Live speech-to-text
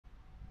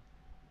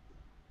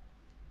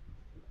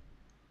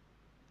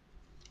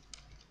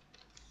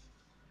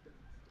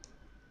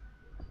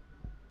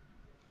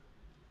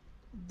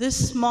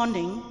This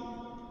morning,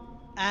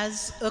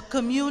 as a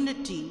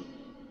community,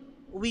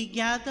 we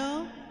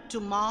gather to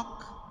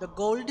mark the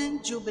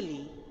Golden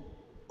Jubilee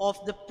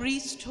of the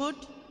priesthood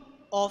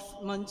of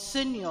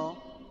Msgr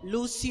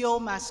Lucio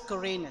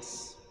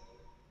Mascarenhas.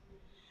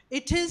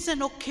 It is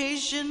an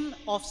occasion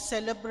of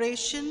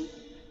celebration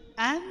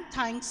and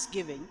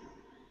thanksgiving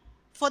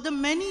for the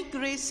many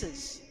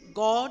graces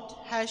God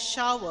has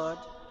showered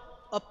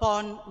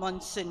upon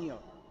Msgr.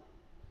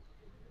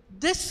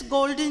 This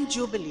Golden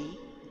Jubilee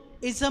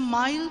is a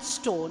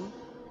milestone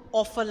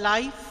of a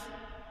life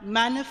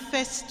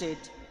manifested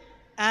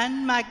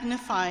and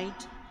magnified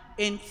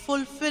in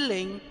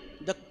fulfilling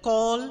the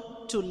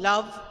call to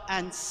love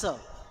and serve.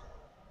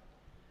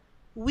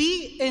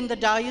 We in the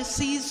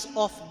Diocese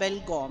of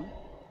Belgaum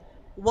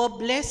were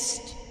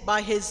blessed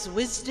by his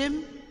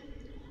wisdom,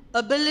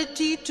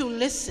 ability to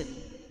listen,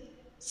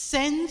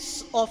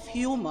 sense of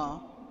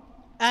humor,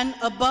 and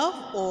above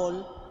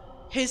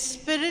all, his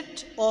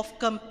spirit of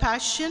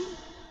compassion,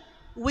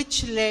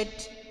 which led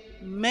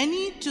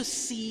many to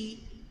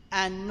see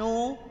and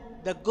know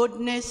the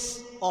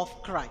goodness of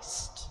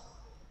Christ.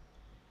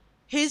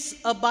 His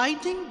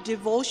abiding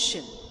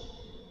devotion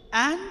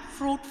and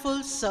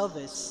fruitful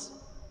service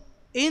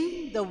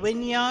in the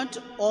vineyard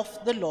of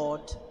the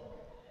Lord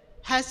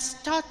has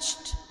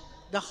touched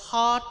the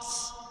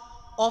hearts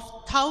of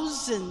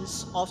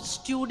thousands of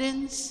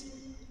students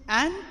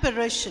and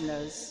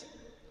parishioners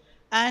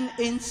and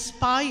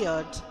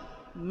inspired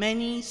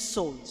many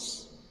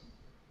souls.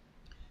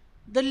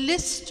 The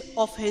list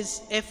of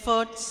his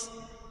efforts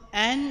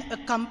and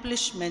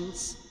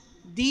accomplishments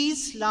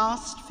these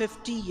last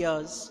 50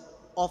 years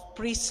of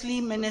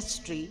priestly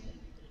ministry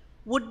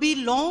would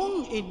be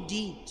long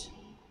indeed,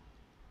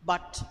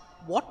 but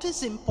what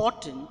is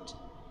important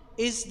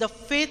is the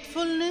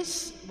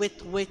faithfulness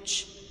with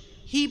which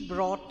he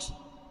brought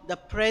the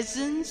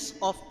presence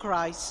of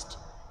Christ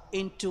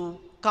into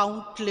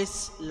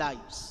countless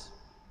lives.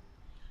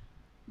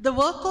 The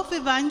work of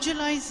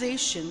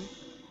evangelization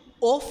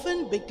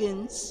often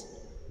begins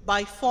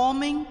by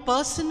forming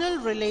personal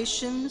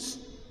relations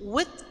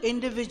with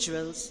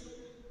individuals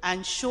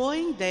and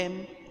showing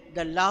them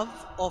the love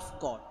of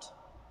God.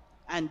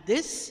 And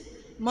this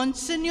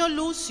Msgr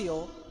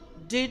Lucio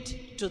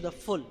did to the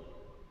full.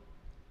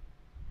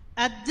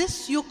 At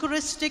this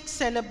Eucharistic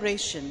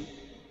celebration,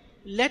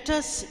 let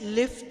us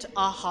lift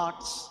our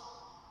hearts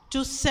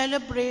to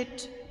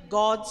celebrate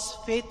God's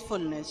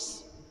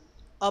faithfulness,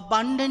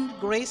 abundant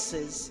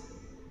graces,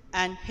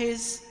 and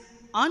his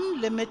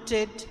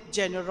unlimited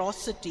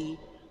generosity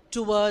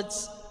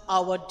towards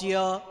our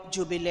dear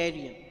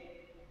jubilarian.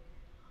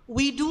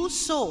 We do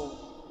so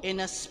in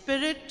a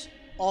spirit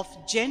of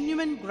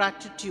genuine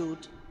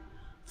gratitude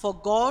for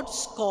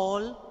God's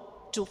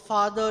call to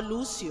Father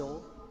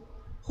Lucio,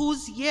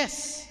 whose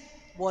yes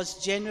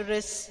was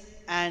generous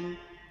and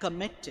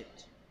committed.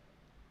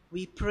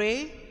 We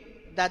pray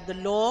that the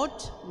Lord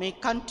may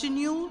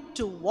continue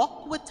to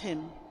walk with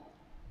him,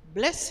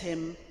 bless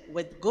him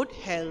with good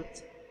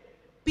health,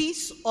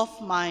 peace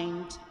of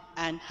mind,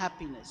 and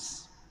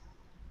happiness.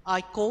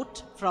 I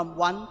quote from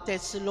 1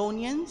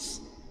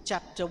 Thessalonians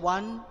chapter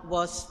 1,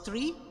 verse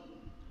 3.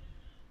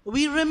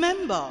 We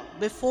remember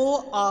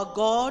before our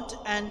God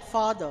and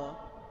Father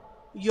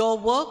your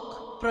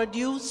work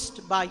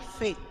produced by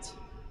faith,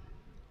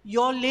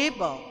 your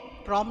labor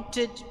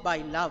prompted by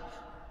love,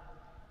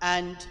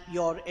 and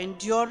your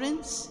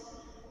endurance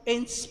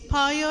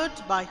inspired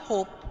by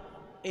hope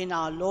in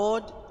our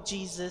Lord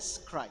Jesus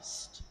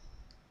Christ.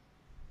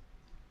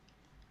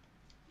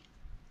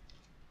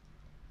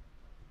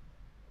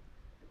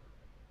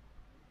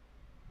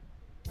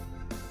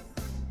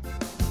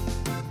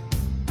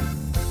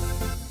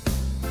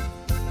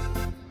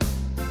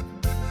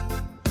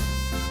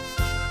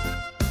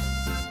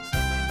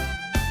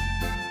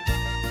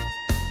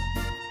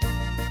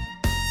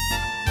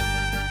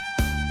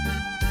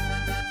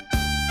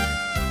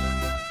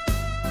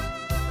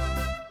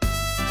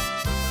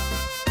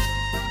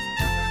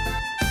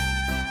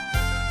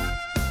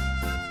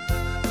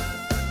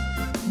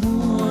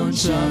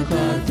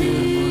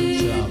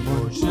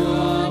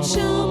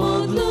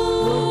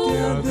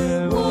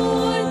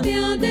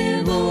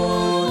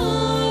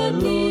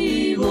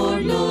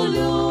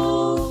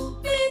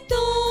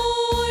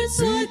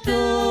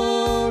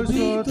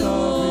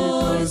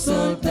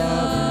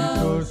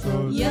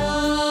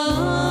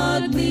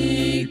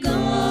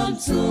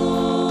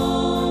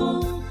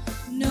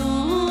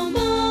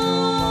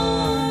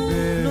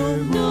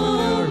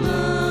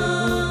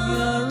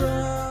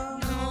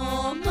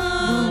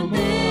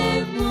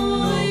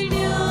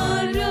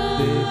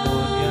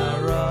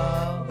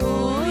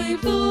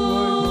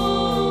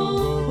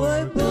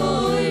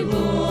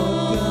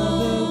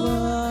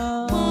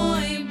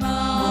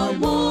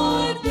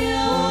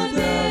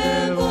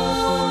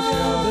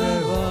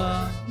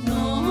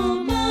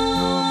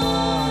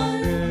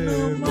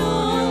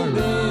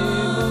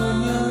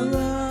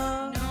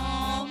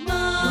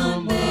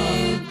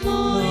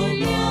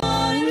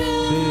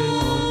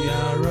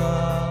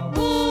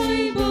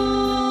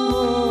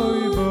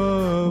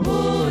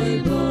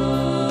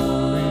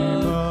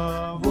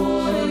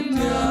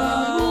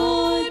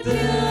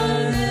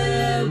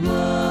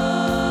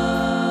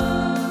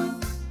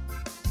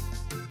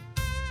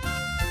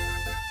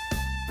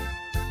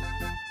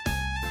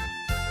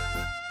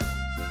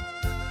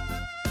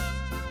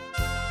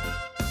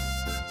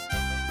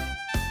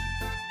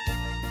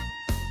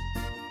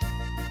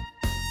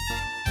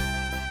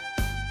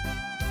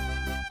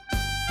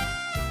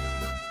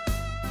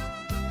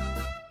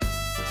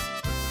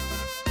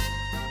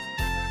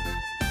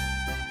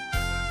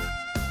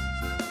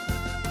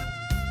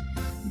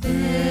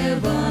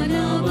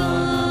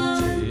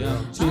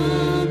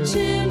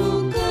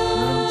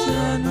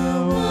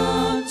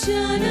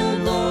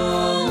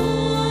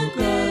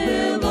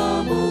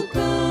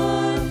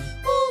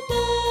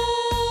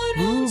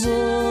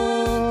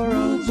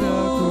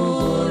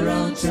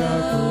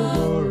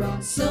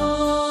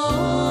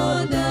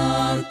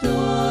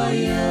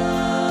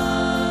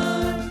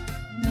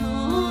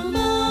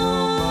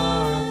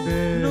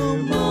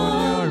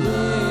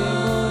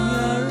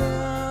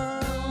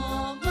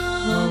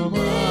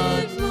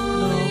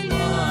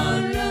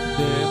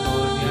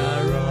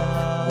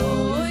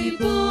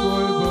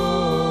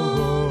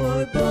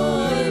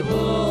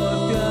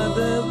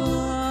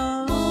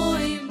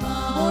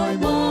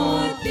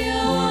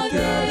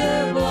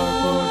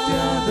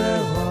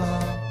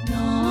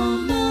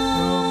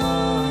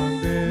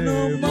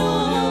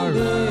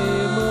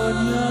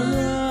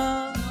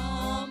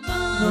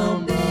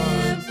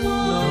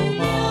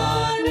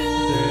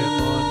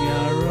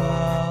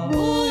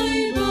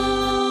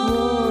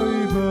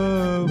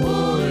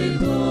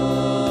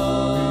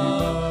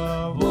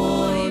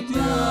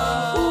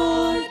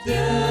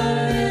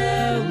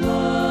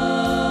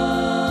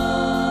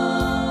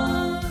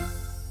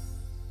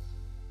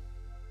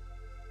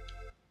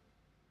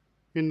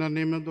 In the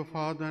name of the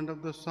Father, and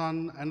of the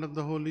Son, and of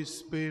the Holy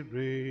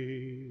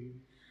Spirit.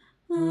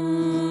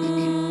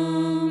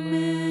 Amen.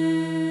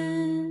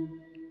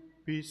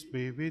 Peace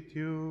be with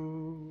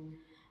you.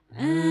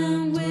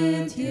 And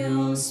with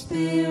your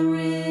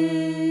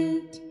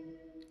spirit.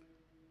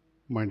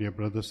 My dear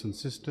brothers and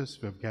sisters,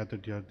 we have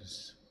gathered here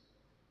this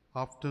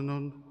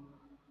afternoon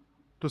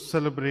to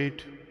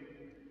celebrate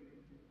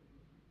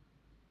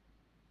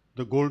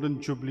the Golden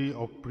Jubilee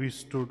of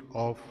priesthood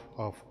of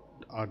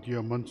our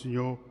dear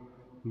Msgr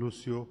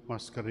Lucio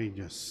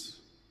Mascarenhas.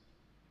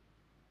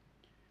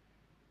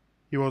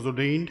 He was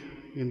ordained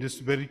in this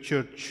very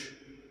church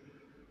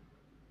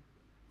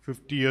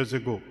 50 years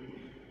ago.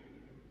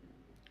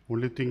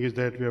 Only thing is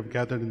that we have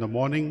gathered in the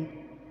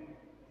morning,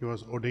 he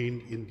was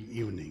ordained in the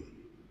evening.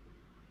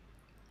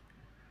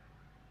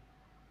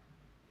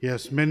 He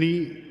has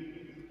many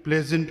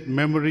pleasant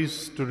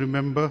memories to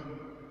remember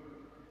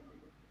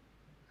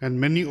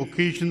and many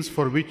occasions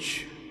for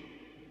which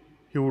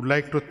he would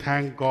like to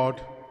thank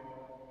God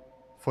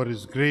for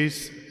his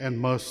grace and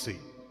mercy.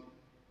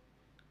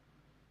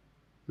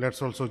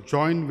 Let's also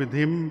join with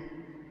him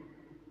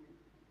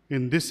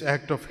in this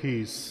act of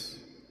his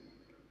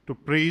to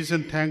praise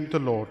and thank the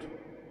Lord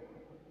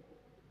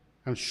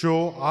and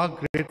show our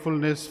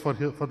gratefulness for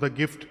the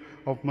gift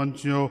of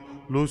Msgr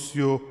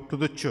Lucio to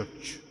the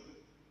Church.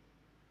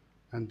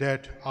 And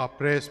that our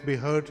prayers be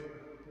heard,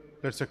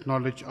 let's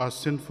acknowledge our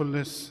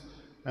sinfulness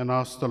and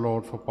ask the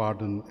Lord for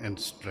pardon and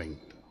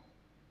strength.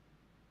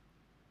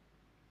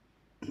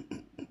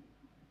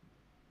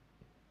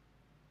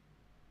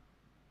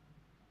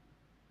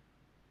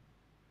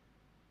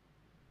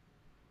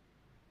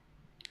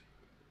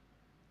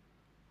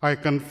 I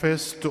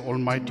confess to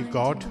Almighty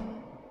God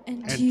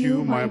and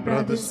you, my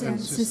brothers and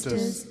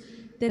sisters,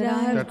 that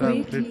I have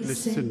greatly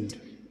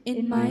sinned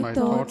in my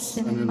thoughts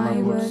and in my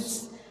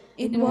words,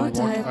 in what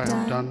I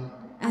have done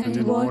and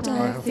in what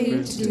I have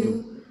failed to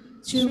do,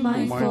 through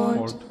my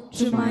fault,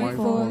 through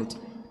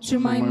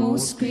my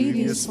most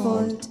grievous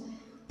fault.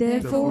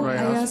 Therefore I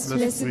ask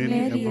Blessed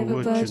Mary,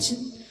 ever Virgin,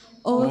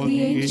 all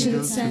the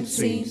angels and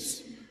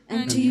saints,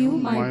 and to you,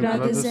 my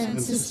brothers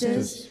and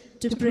sisters,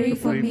 to pray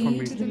for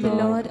me to the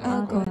Lord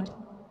our God.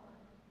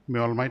 May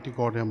Almighty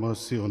God have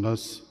mercy on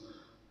us,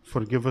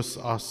 forgive us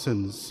our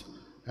sins,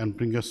 and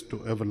bring us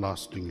to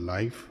everlasting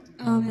life.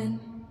 Amen.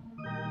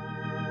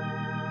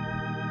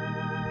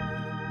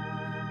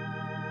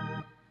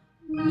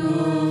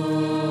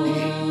 Lord,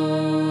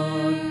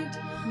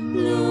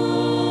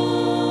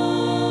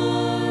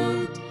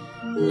 Lord,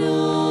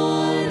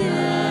 Lord,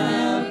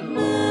 have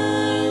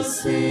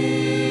mercy.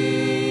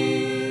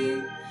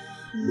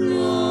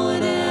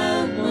 Lord,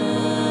 have mercy.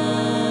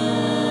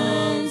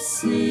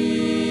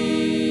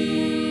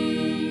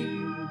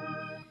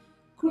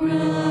 Christ,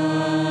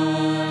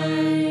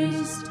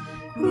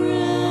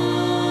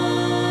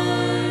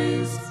 Christ.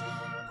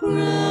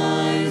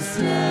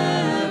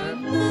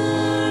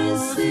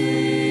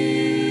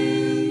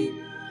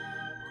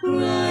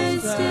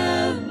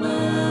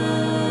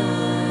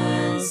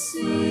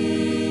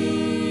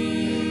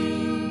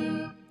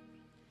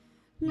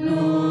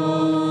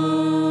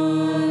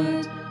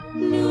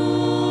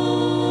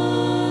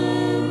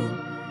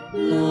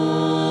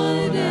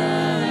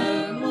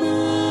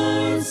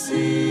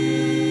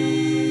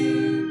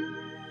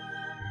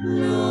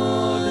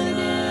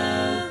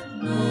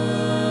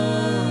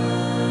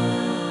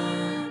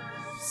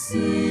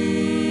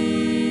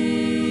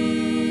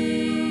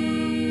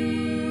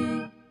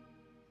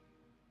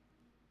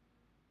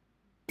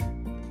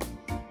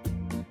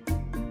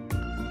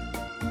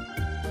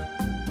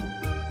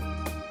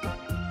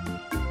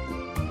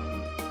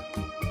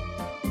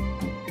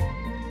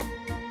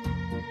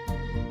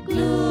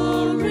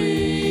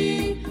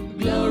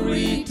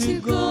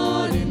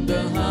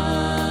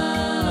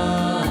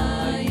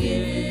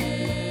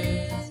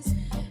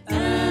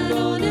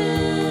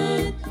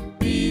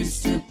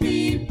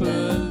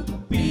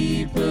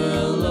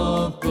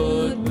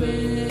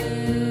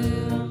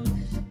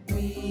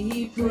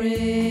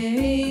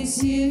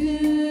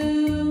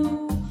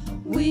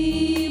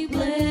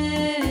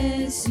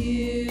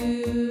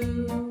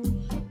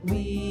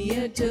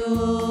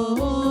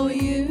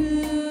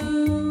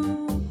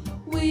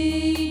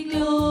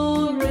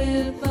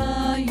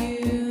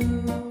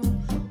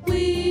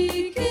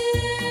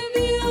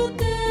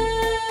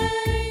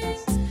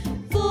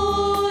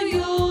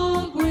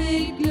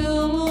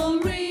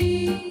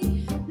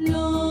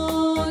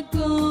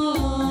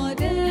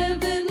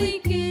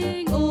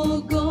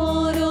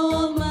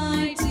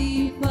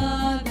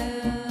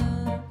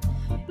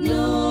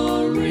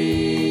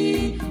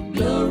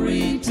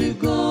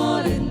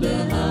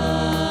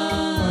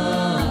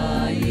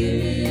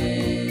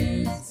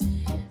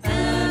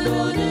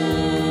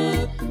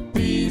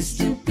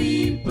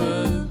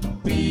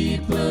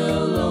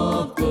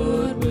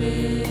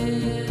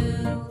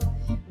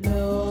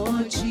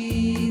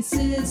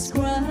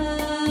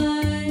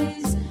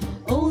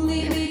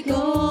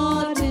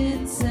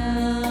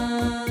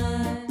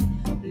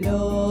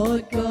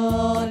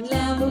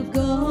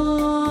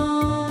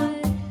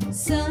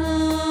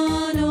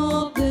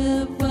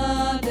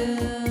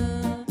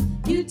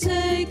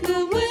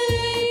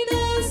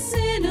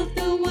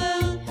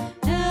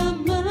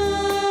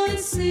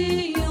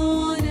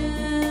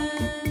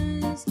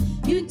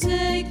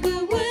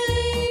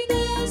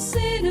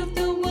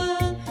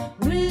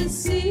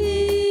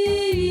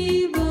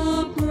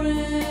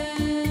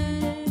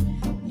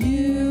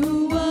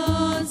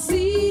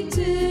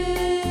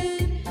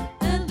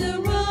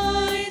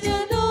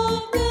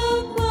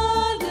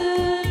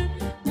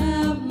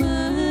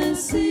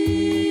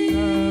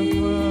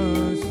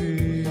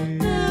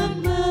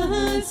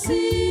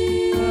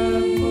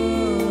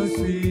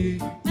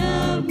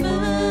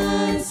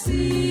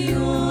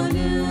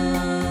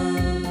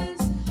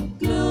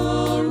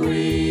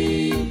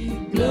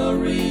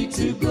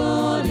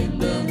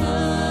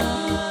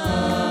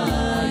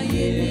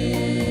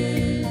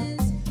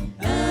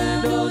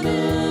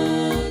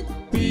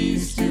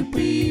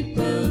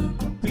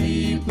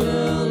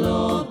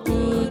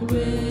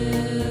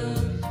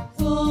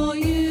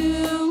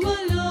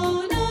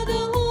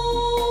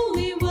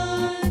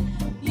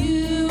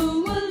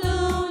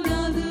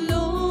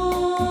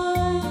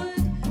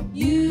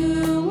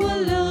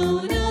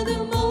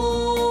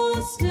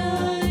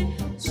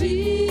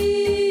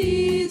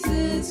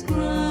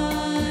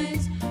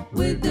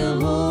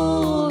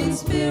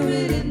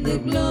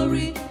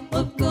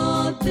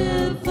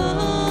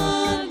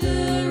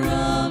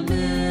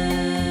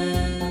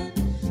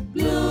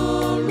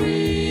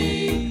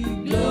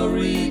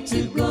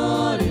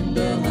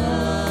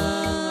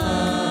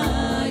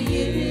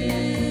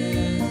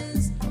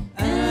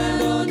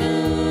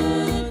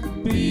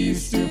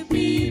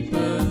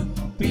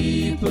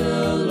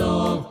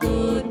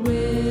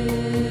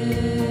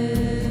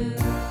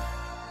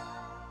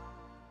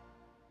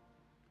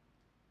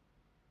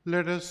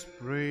 Let us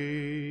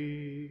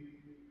pray.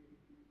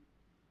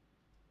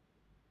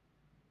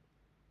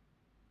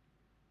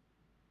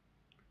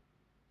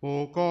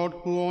 O God,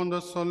 who on the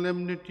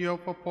solemnity of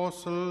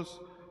Apostles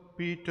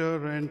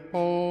Peter and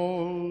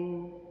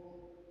Paul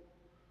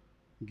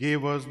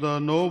gave us the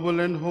noble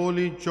and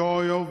holy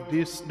joy of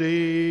this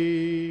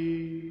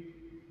day,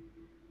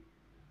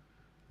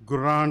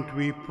 grant,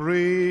 we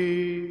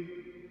pray,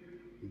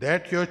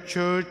 that your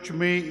Church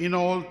may in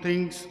all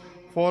things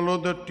follow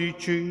the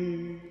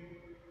teaching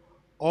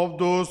of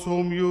those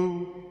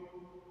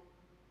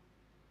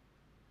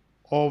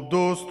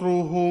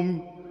through whom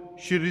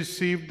she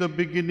received the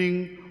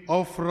beginning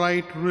of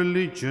right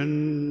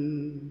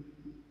religion.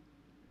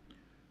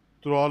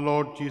 Through our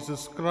Lord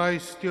Jesus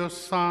Christ, your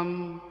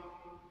Son,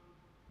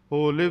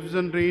 who lives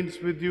and reigns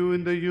with you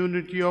in the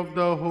unity of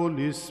the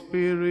Holy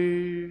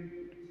Spirit,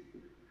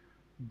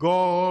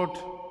 God,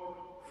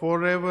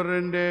 forever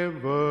and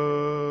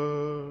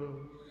ever.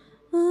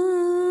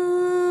 Amen.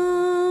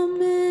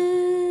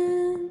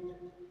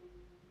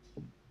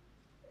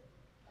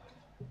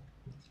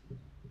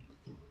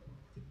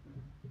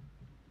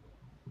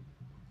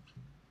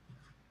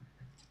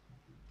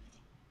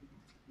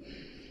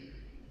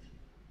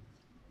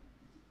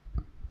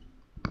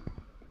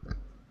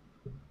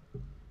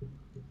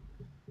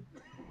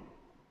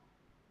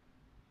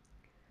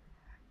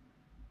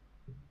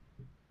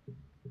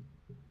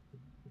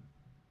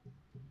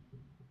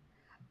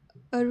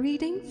 A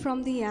reading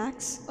from the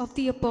Acts of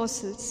the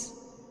Apostles.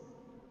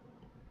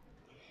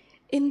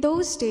 In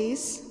those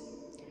days,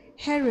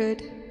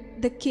 Herod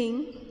the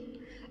king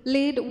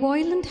laid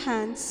violent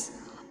hands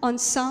on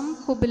some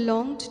who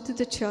belonged to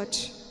the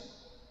church.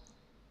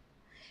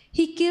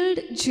 He killed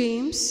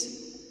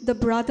James, the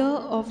brother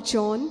of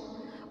John,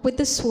 with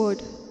the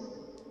sword.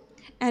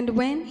 And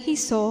when he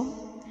saw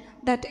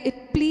that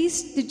it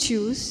pleased the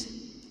Jews,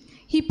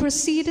 he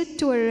proceeded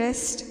to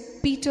arrest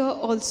Peter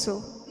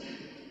also.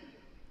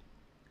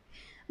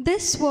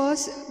 This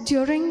was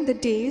during the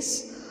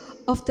days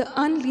of the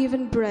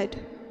unleavened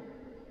bread.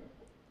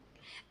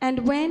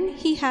 And when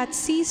he had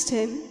seized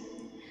him,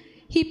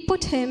 he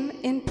put him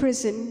in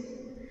prison,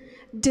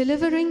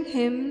 delivering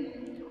him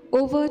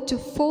over to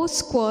 4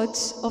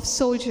 squads of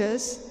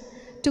soldiers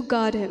to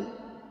guard him,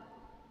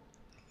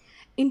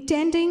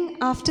 intending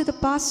after the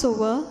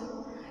Passover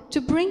to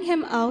bring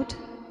him out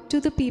to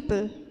the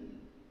people.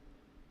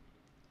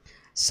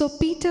 So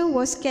Peter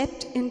was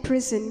kept in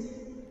prison,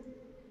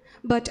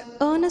 but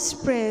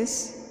earnest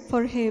prayers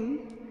for him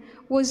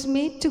was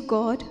made to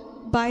God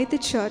by the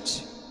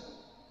church.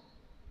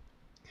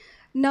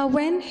 Now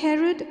when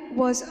Herod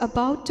was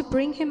about to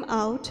bring him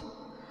out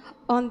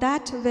on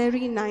that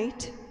very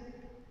night,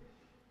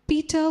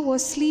 Peter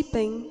was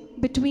sleeping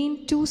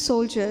between 2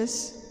 soldiers,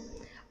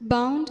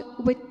 bound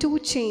with 2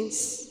 chains,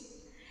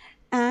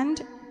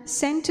 and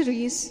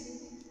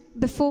sentries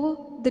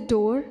before the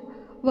door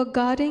were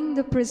guarding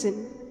the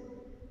prison.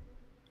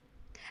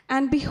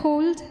 And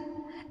behold,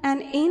 an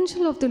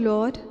angel of the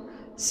Lord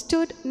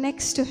stood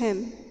next to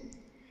him,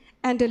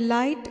 and a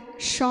light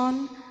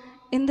shone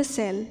in the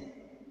cell.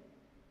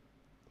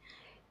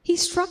 He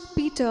struck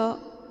Peter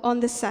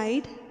on the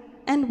side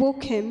and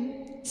woke him,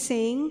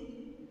 saying,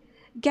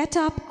 "Get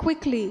up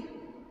quickly."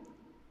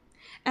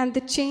 And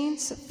the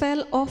chains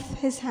fell off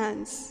his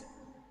hands.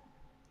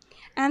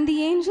 And the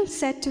angel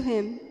said to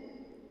him,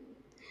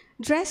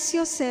 "Dress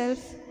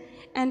yourself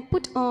and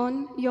put on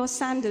your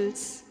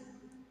sandals."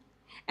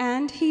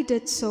 And he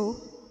did so.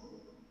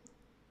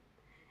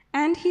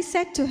 And he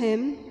said to him,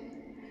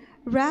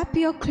 "Wrap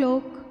your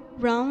cloak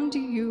round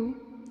you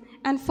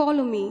and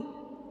follow me."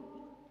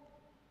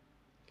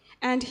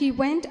 And he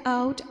went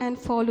out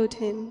and followed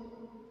him.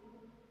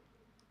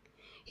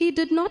 He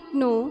did not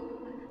know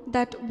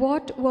that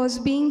what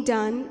was being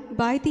done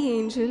by the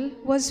angel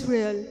was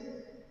real,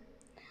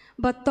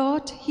 but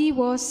thought he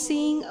was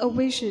seeing a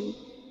vision.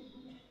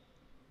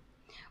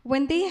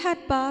 When they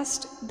had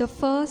passed the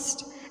first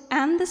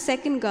and the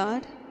second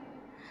guard,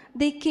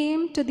 they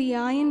came to the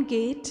iron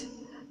gate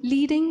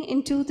leading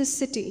into the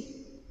city.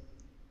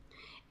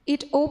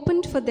 It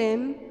opened for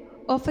them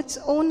of its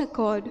own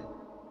accord,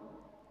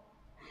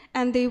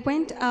 and they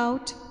went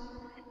out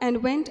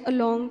and went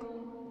along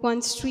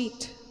one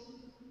street.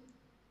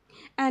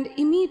 And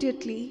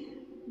immediately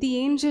the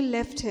angel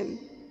left him.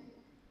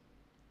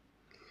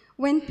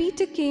 When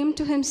Peter came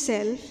to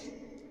himself,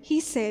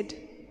 he said,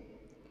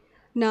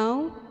 "Now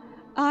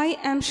I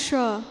am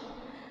sure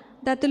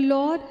that the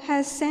Lord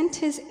has sent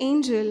his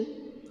angel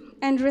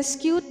and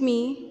rescued me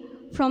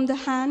from the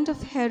hand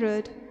of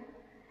Herod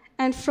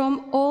and from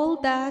all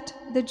that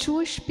the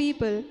Jewish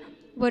people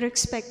were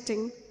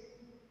expecting."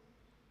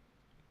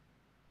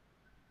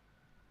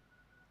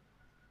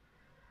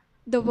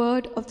 The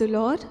word of the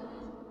Lord.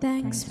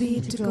 Thanks be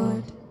to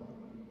God.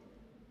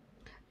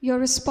 Your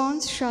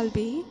response shall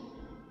be,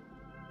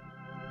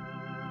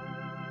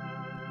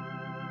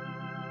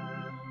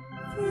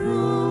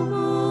 From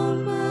all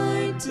my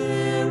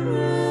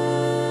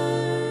terrors,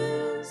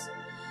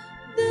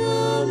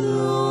 the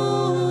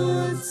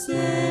Lord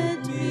set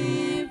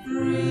me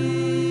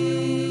free.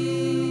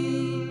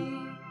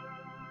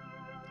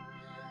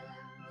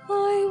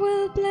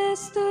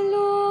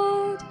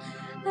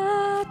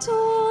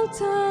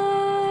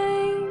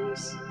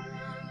 times.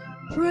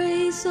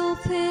 Praise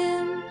of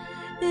him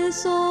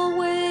is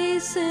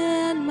always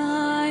in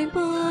my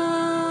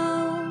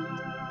mouth.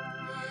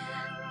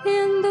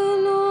 In the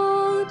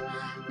Lord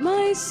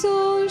my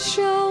soul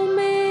shall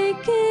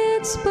make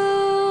its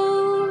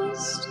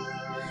boast.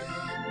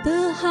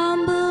 The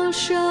humble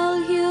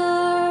shall hear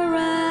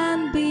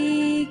and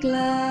be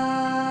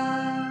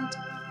glad.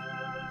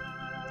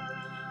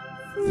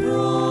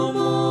 From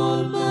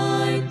all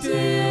my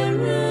terrors,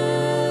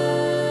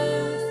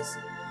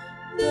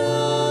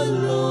 the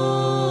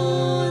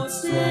Lord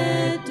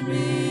set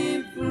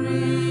me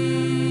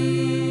free.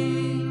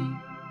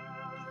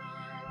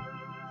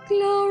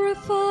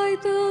 Glorify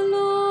the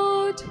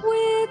Lord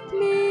with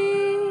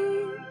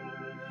me.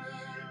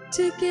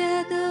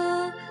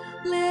 Together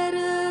let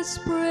us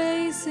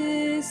praise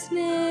his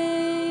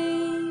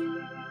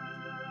name.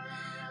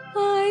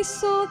 I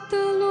sought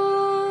the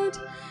Lord,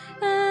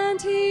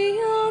 and he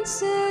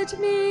answered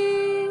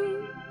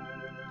me.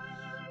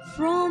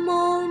 From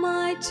all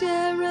my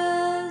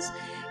terrors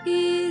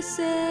he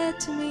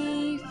set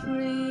me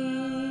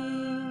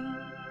free.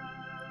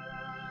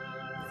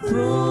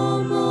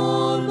 From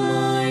all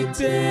my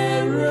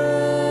terrors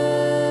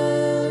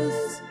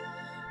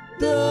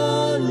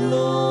the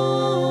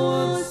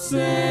Lord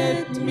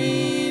set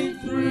me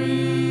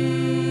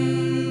free.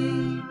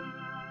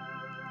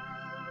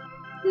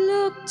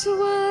 Look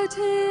toward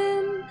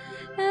him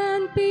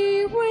and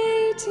be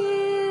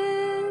radiant.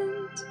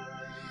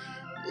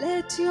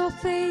 Let your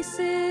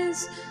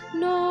faces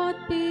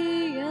not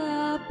be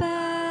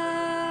abashed.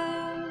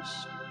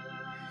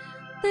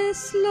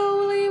 This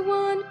lowly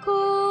one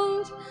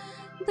called,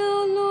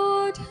 the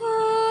Lord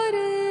heard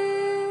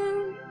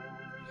him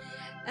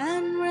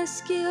and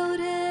rescued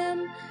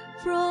him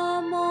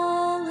from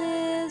all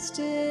his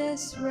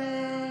distress.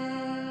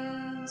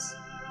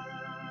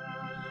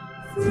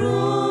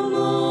 From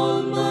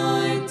all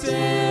my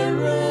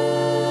terrors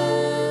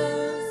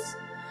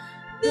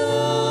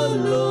the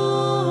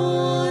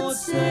Lord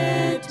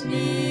set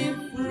me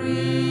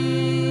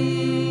free.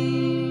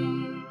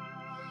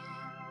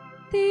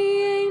 The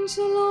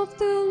angel of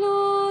the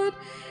Lord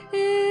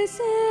is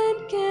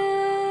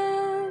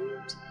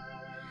encamped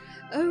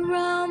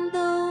around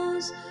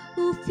those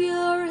who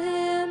fear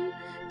him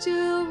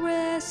to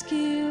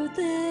rescue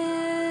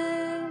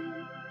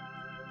them.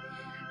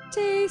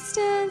 Taste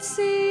and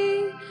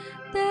see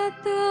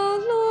that the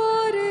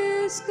Lord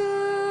is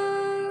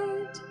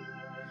good.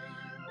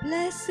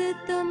 Blessed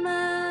the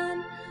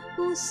man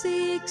who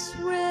seeks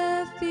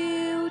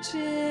refuge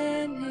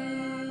in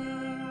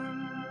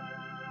him.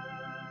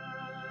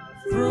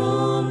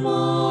 From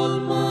all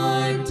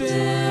my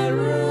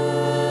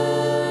terrors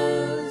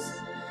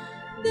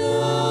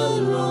the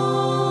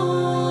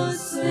Lord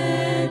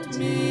set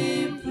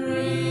me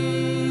free.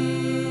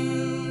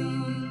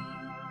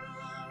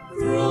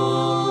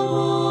 From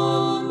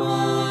all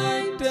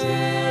my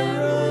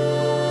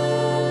terrors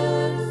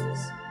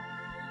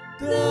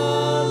the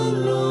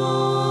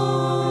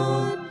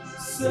Lord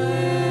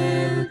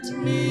set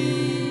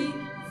me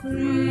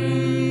free.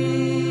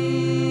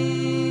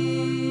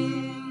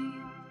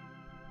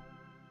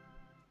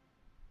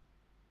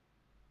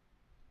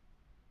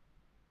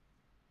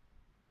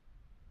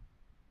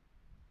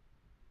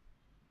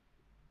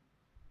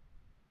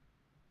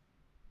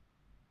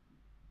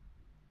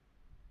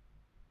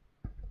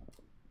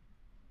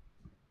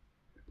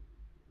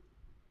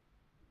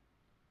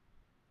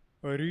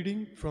 A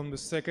reading from the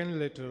second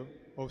letter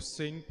of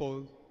St.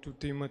 Paul to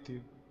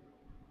Timothy.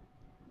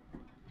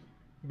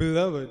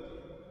 Beloved,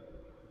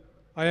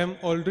 I am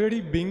already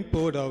being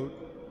poured out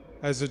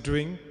as a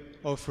drink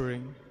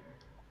offering,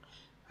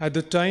 at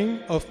the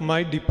time of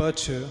my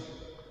departure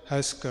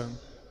has come.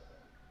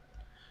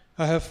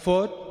 I have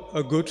fought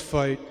a good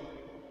fight.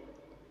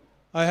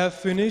 I have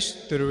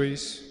finished the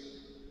race.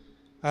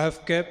 I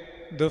have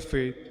kept the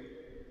faith.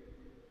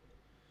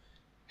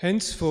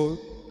 Henceforth,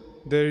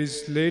 there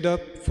is laid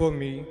up for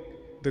me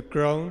the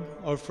crown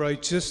of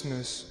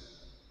righteousness,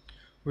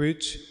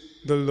 which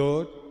the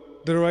Lord,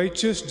 the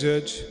righteous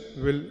judge,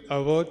 will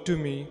award to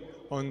me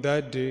on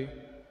that day,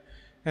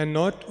 and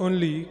not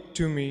only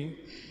to me,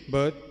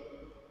 but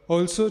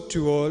also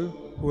to all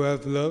who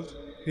have loved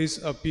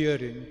his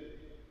appearing.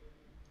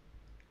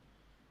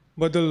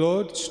 But the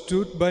Lord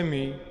stood by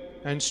me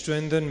and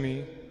strengthened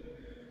me,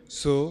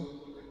 so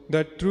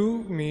that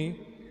through me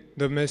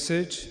the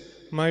message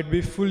might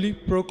be fully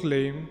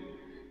proclaimed,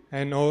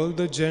 and all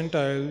the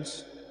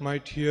Gentiles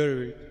might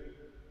hear it.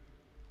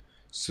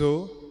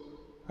 So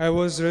I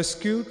was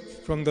rescued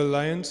from the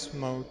lion's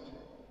mouth.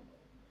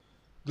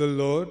 The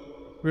Lord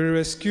will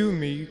rescue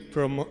me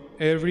from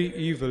every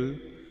evil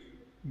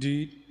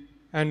deed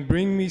and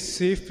bring me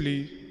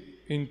safely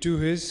into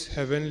his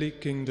heavenly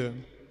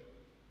kingdom.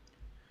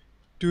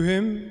 To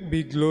him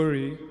be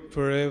glory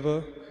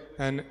forever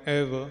and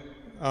ever.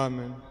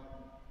 Amen.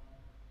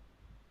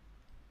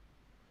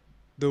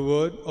 The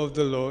word of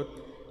the Lord.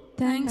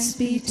 Thanks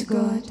be to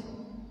God.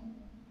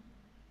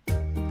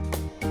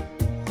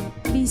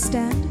 Please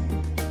stand.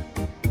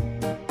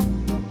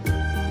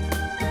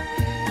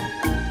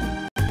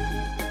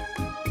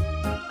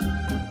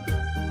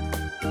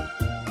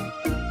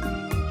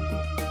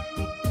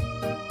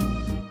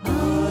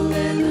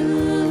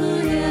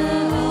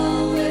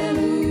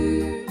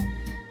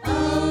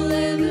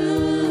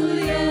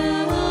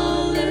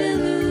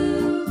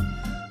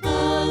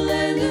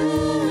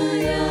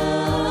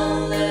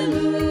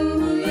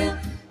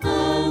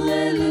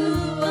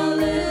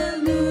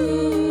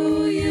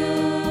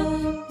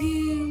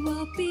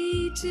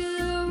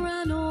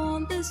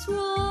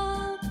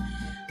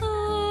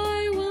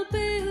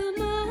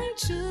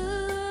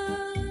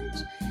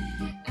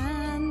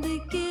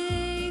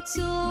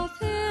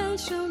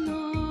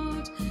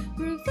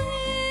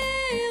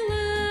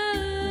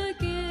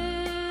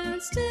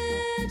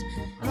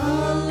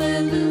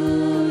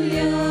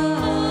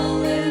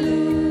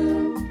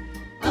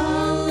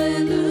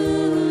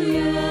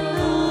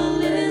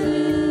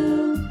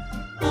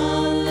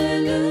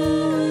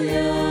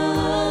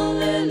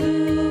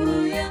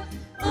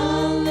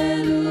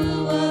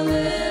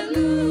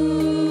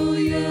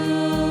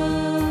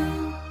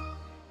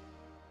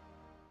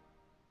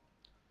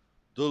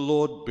 The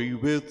Lord be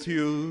with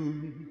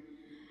you.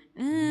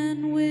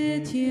 And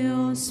with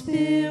your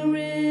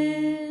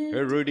spirit.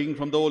 A reading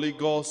from the Holy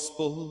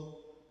Gospel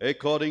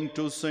according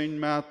to St.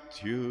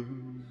 Matthew.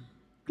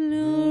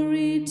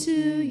 Glory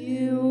to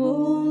you,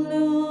 O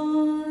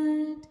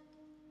Lord.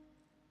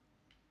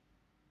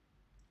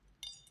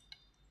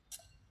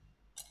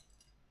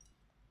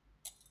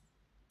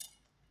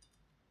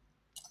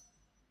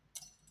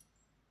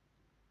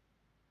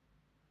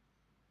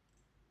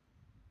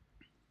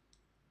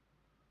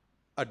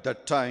 At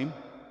that time,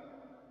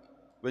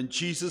 when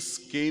Jesus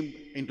came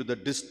into the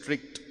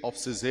district of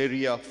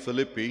Caesarea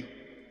Philippi,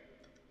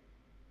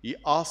 he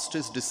asked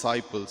his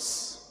disciples,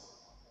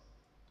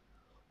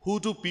 "Who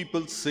do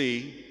people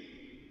say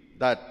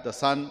that the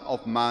Son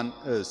of Man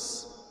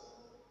is?"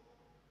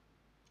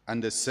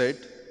 And they said,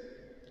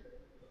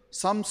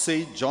 "Some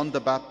say John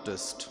the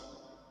Baptist,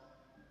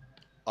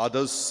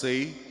 others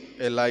say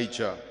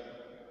Elijah,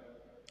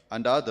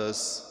 and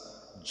others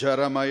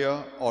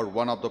Jeremiah or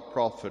one of the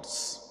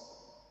prophets."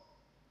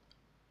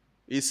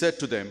 He said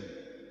to them,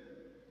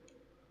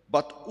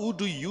 "But who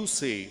do you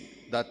say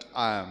that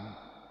I am?"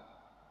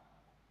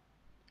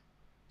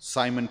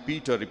 Simon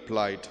Peter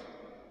replied,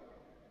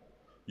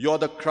 "You are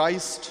the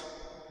Christ,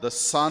 the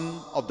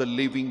Son of the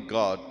living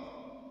God."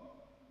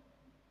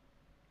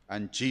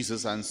 And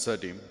Jesus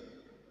answered him,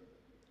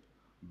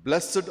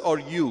 "Blessed are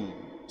you,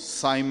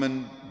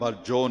 Simon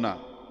Bar-Jonah,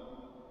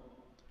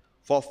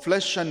 for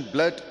flesh and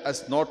blood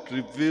has not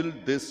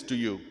revealed this to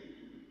you,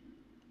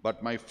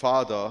 but my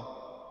Father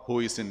who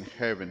is in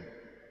heaven.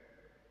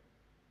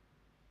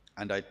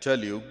 And I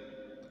tell you,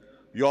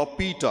 you are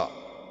Peter,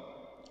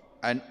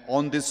 and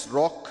on this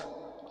rock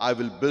I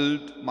will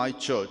build my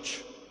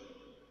church,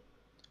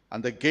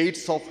 and the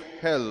gates of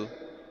hell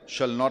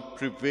shall not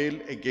prevail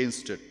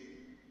against it.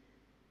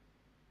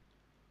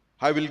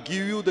 I will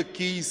give you the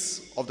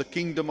keys of the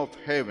kingdom of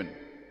heaven,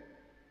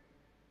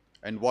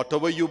 and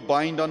whatever you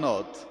bind on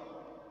earth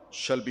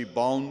shall be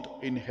bound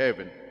in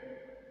heaven,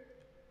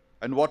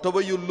 and whatever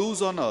you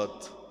loose on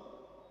earth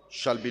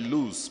shall be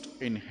loosed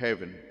in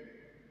heaven."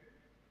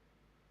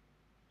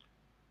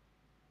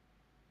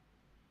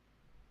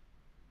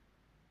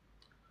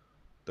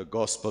 The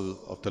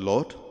Gospel of the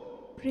Lord.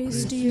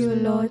 Praise to you,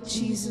 Lord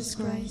Jesus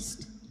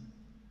Christ.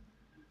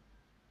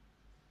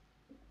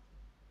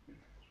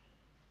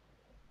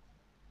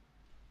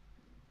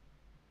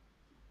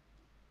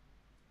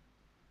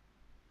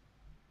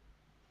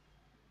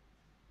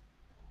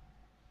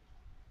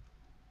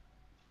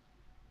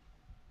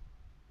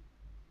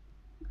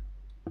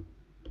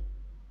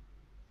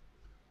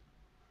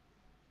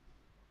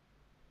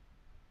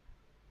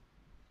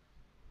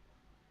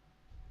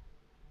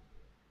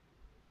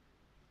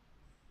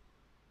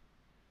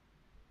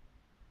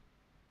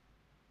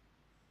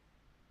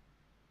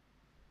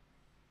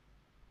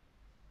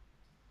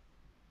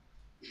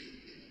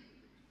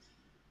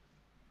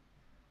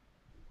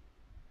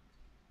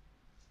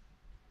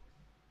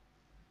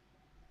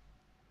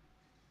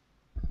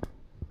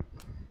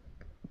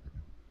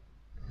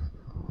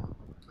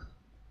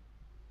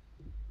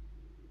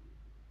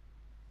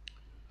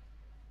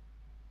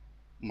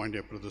 My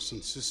dear brothers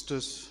and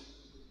sisters,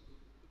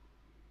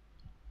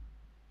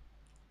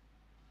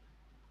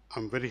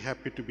 I'm very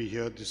happy to be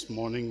here this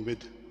morning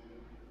with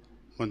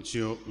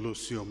Msgr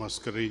Lucio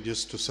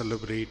Mascarenhas to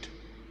celebrate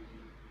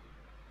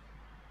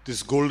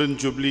this golden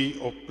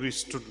jubilee of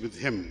priesthood with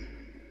him.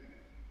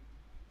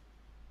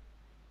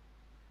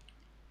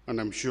 And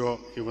I'm sure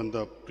even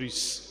the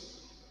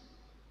priests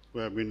who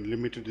have been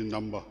limited in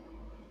number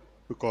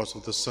because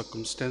of the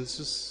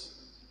circumstances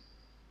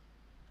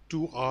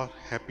too are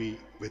happy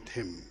with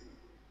him,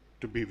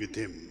 to be with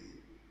him.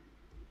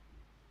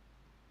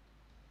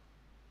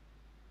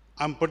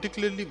 I'm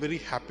particularly very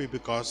happy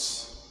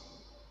because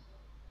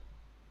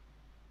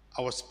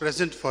I was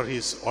present for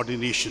his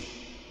ordination.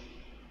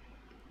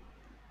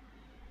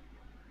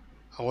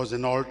 I was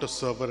an altar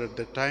server at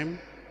that time,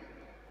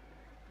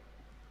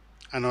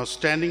 and I was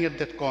standing at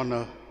that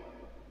corner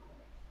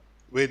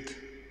with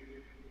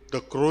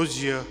the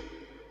crozier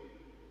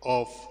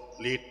of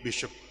late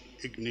Bishop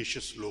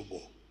Ignatius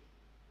Lobo.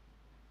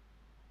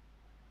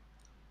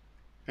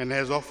 And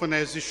as often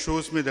as he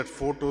shows me that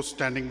photo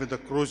standing with the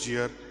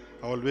crozier,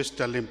 I always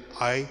tell him,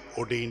 "I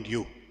ordained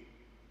you."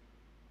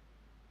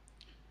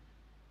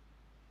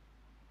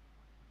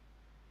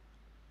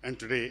 And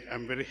today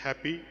I'm very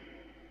happy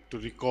to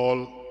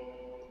recall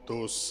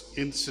those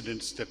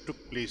incidents that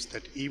took place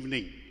that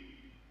evening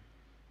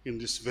in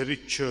this very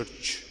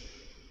church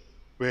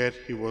where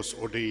he was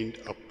ordained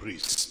a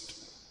priest.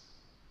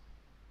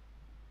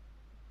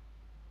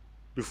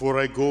 Before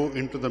I go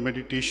into the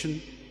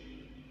meditation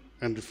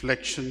and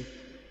reflection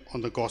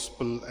on the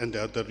Gospel and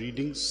the other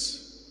readings,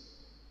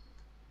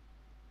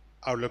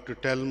 I would like to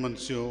tell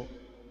Monsieur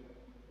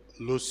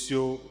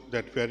Lucio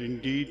that we are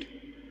indeed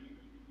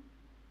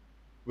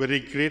very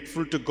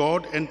grateful to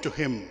God and to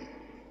him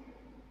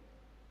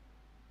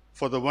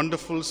for the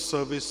wonderful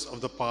service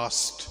of the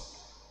past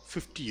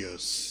 50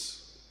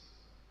 years.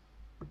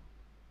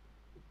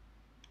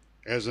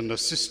 As an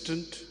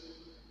assistant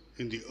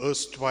in the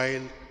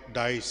erstwhile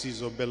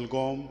Diocese of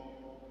Belgaum,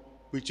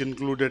 which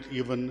included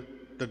even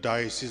the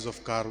Diocese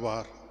of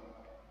Karwar.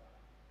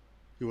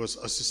 He was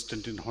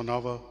assistant in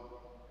Honava,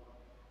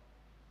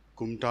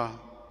 Kumta,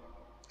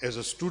 as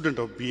a student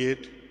of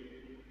B.Ed,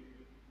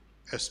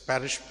 as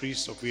parish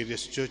priest of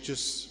various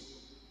churches,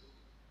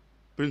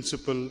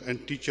 principal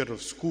and teacher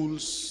of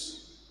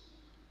schools,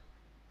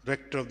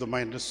 rector of the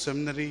minor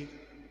seminary,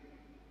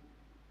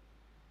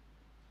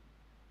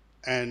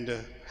 and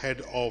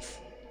head of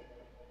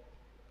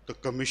the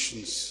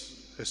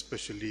commissions,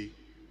 especially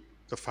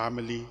the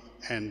family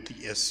and the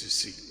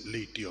SCC,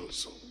 laity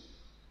also.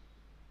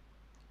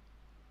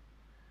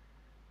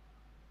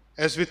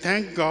 As we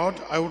thank God,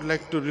 I would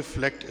like to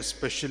reflect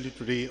especially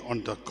today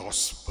on the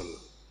gospel.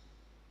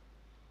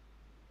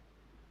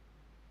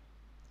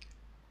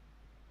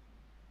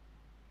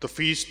 The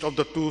feast of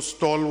the two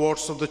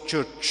stalwarts of the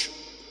church,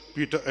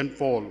 Peter and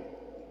Paul,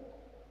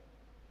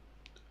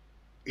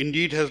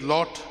 indeed has a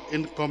lot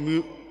in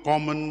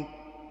common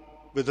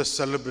with the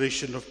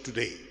celebration of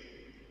today.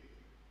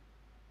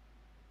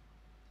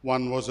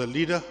 One was a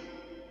leader,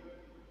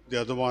 the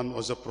other one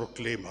was a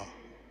proclaimer.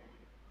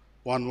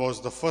 One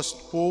was the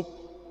first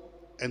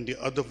pope, and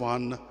the other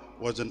one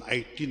was an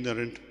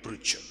itinerant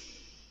preacher.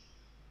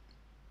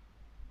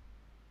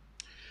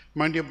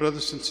 My dear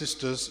brothers and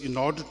sisters, in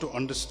order to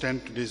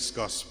understand today's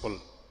gospel,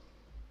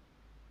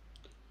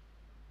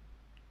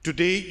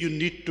 today you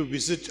need to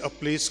visit a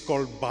place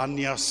called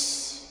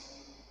Banyas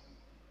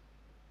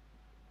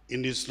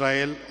in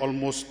Israel,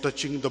 almost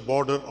touching the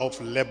border of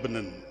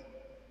Lebanon.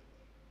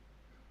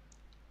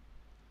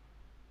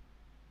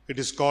 It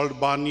is called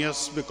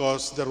Banyas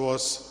because there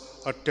was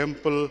a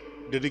temple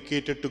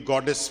dedicated to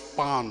goddess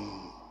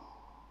Pan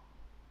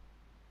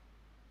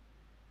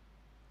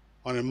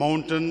on a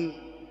mountain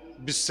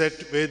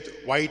beset with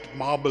white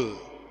marble.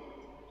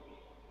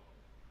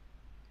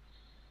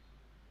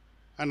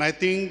 And I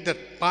think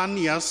that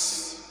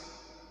Panias,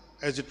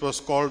 as it was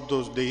called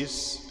those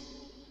days,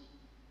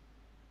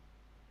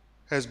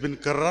 has been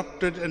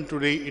corrupted, and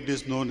today it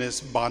is known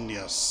as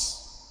Banyas.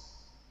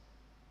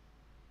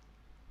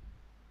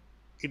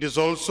 It is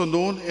also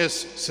known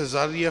as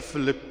Caesarea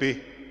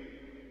Philippi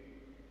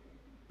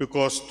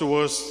because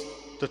towards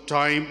the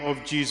time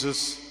of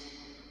Jesus,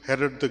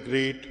 Herod the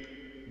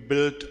Great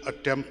built a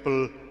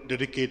temple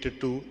dedicated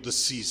to the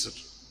Caesar.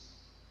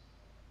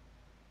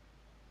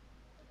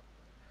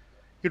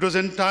 It was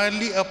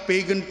entirely a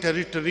pagan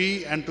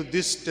territory, and to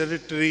this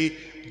territory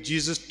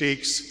Jesus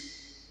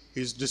takes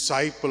his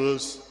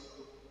disciples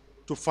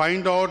to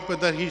find out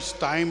whether his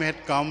time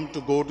had come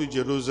to go to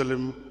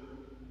Jerusalem,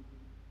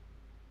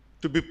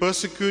 to be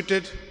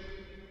persecuted,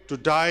 to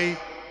die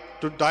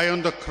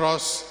on the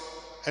cross,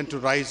 and to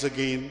rise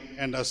again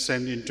and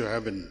ascend into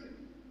heaven.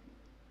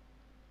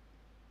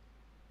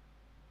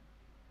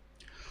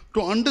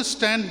 To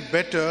understand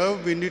better,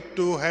 we need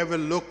to have a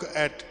look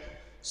at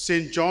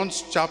St.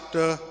 John's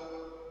chapter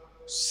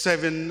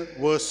 7,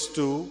 verse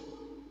 2,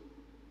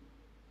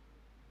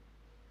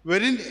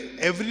 wherein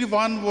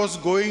everyone was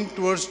going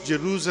towards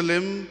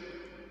Jerusalem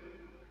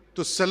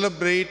to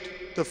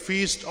celebrate the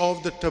Feast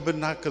of the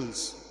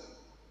Tabernacles,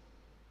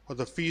 or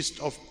the Feast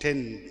of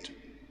Tent.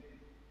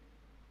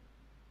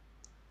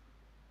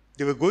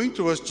 They were going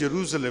towards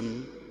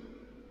Jerusalem,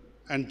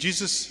 and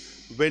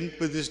Jesus went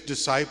with his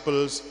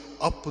disciples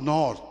up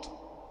north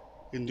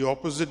in the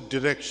opposite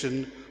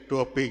direction to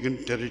a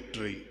pagan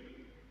territory.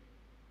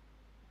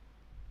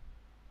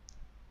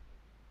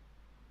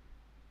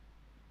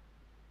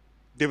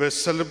 They were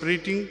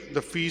celebrating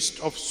the Feast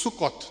of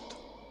Sukkot,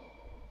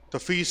 the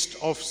Feast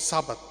of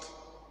Sabbath,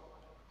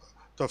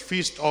 the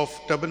Feast of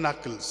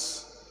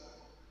Tabernacles.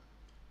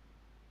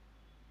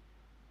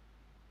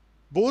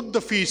 Both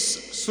the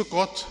feasts,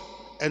 Sukkot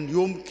and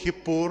Yom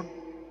Kippur,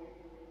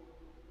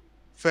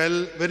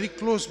 fell very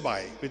close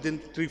by, within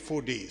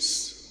 3-4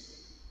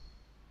 days.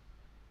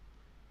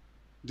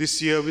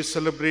 This year we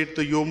celebrate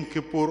the Yom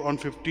Kippur on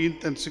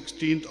 15th and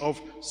 16th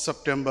of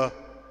September,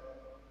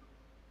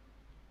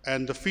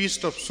 and the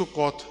Feast of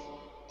Sukkot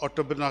or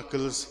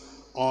Tabernacles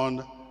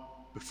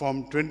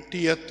from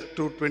 20th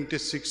to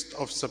 26th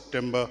of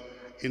September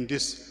in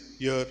this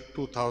year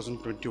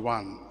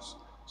 2021.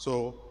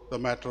 So the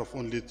matter of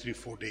only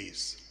 3-4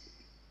 days.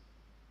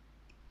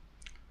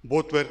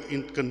 Both were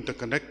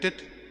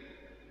interconnected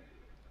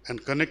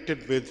and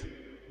connected with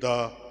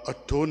the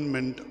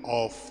atonement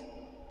of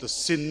the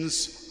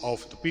sins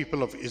of the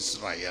people of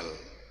Israel.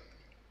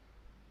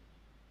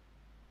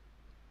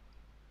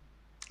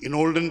 In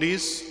olden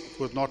days, it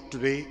was not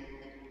today,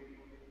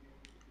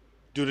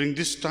 during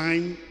this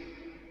time,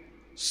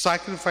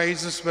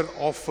 sacrifices were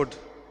offered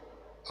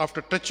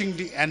after touching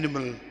the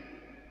animal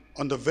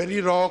on the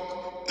very rock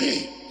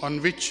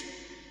on which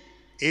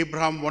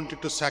Abraham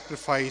wanted to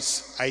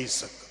sacrifice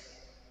Isaac.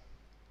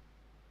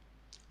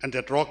 And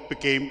that rock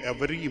became a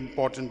very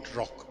important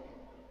rock.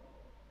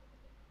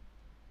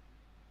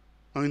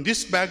 Now, in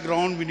this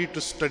background, we need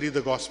to study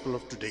the gospel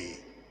of today.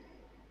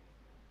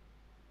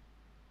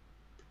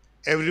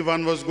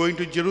 Everyone was going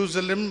to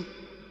Jerusalem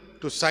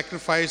to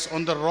sacrifice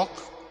on the rock,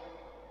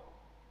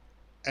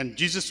 And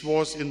Jesus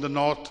was in the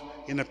north,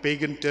 in a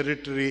pagan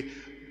territory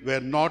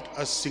where not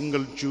a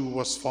single Jew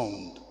was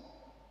found.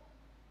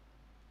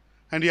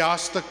 And he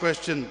asked the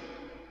question,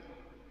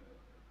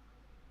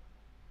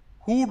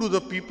 who do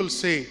the people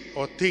say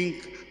or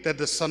think that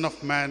the Son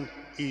of Man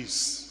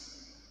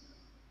is?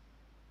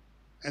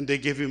 And they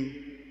gave him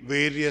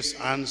various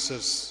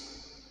answers.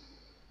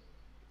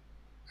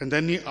 And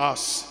then he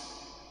asked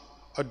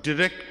a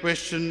direct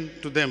question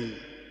to them,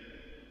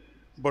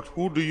 but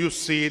who do you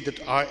say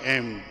that I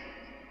am?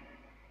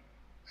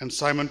 And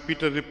Simon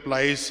Peter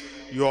replies,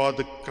 you are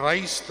the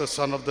Christ, the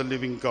Son of the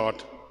living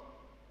God.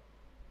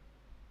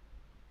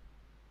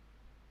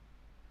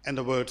 And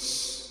the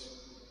words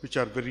which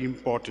are very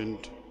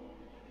important.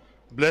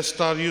 Blessed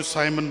are you,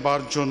 Simon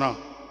Bar-Jonah,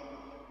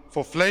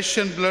 for flesh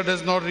and blood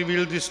has not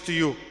revealed this to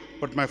you,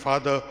 but my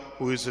Father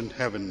who is in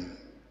heaven.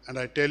 And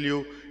I tell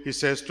you, he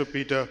says to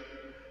Peter,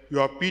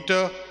 you are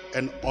Peter,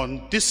 and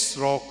on this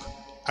rock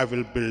I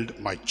will build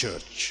my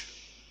church.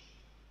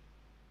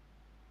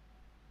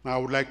 Now I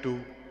would like to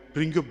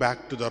bring you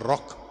back to the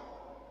rock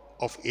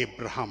of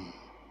Abraham,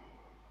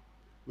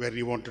 where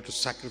he wanted to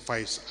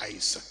sacrifice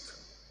Isaac.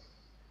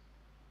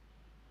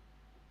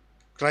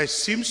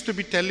 Christ seems to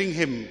be telling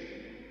him,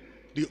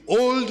 the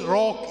old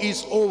rock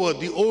is over,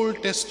 the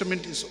Old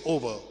Testament is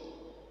over.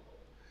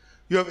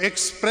 You have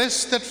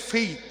expressed that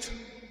faith.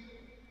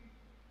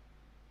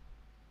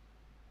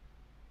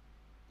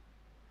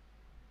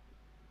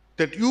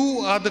 That you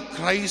are the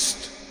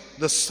Christ,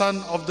 the Son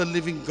of the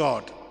living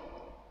God.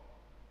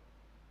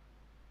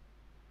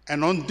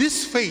 And on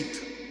this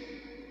faith,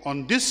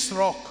 on this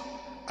rock,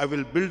 I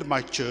will build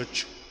my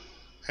church.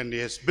 And he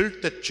has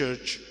built that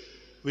church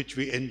which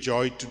we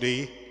enjoy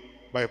today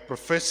by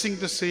professing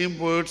the same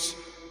words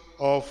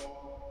of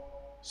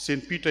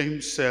St. Peter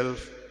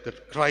himself,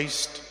 that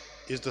Christ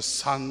is the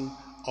Son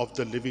of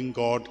the living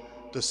God,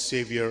 the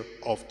Savior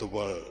of the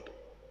world.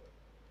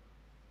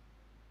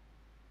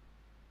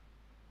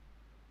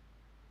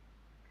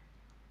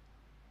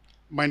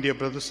 My dear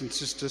brothers and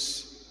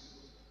sisters,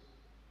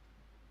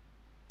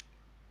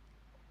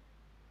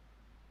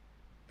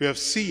 we have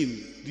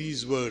seen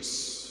these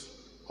words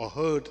or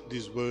heard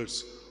these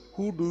words,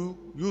 who do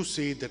you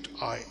say that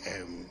I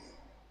am?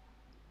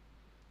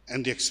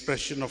 And the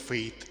expression of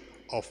faith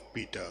of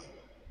Peter.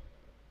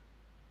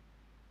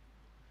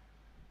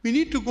 We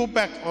need to go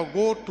back or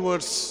go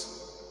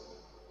towards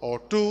or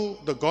to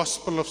the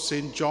Gospel of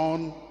St.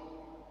 John,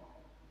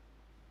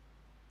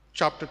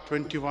 chapter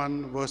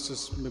 21,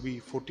 verses maybe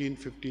 14,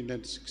 15,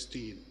 and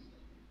 16.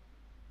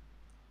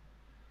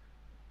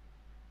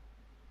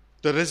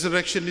 The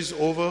resurrection is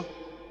over.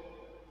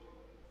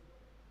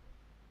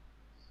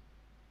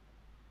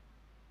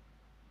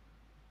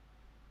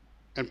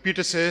 And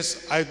Peter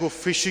says, I go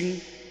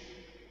fishing.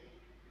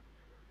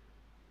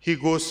 He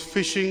goes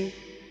fishing.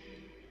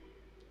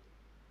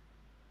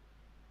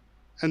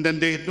 And then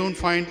they don't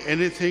find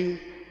anything.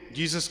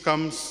 Jesus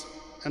comes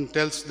and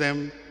tells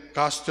them,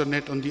 cast your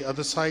net on the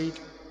other side.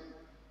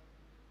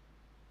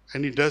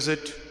 And he does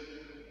it.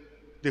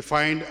 They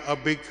find a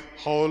big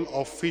haul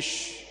of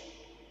fish.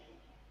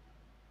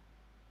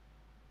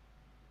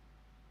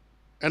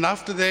 And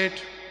after that,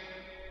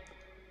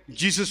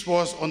 Jesus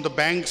was on the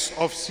banks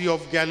of Sea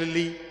of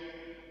Galilee.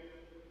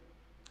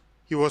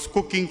 He was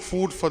cooking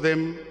food for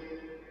them.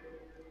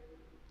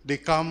 They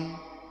come,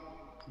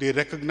 they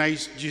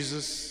recognize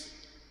Jesus.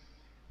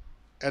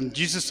 And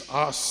Jesus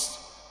asked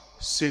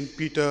St.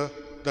 Peter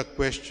the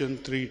question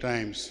 3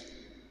 times.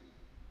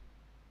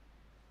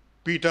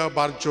 Peter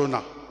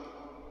Bar-Jonah,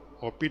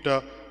 or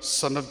Peter,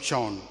 son of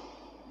John,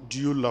 do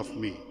you love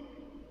me?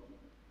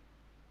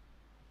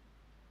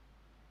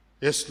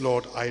 Yes,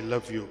 Lord, I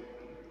love you.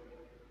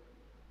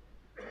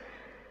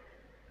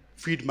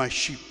 Feed my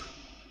sheep.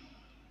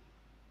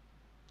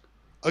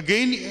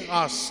 Again he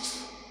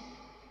asks,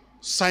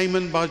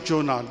 Simon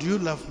Bar-Jonah, do you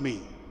love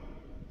me?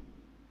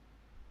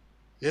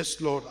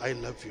 Yes, Lord, I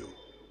love you.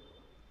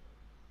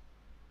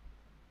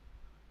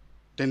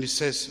 Then he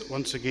says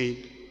once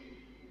again,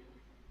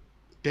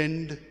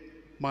 tend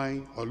my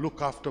or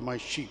look after my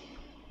sheep.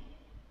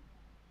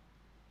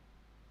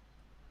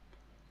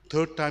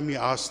 Third time he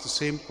asks the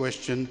same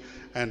question,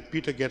 and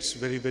Peter gets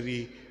very,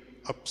 very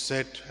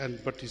upset,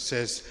 but he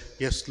says,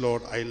 yes,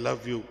 Lord, I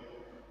love you.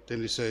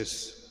 Then he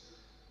says,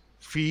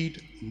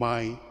 feed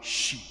my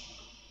sheep.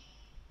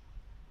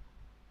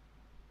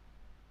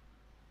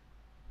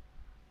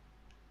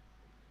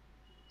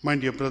 My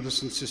dear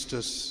brothers and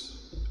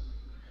sisters,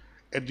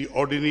 at the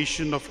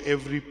ordination of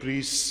every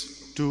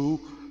priest, too,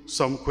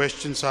 some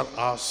questions are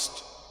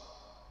asked.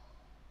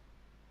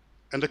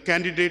 And the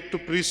candidate to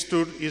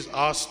priesthood is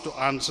asked to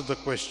answer the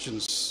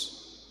questions.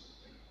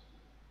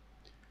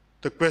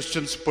 The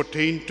questions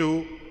pertain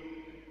to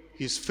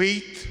his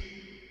faith,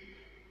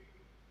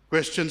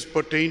 questions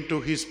pertain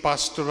to his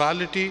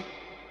pastorality,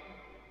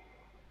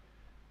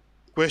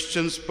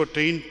 questions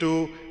pertain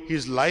to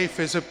his life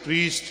as a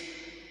priest,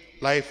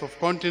 life of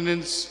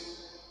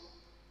continence,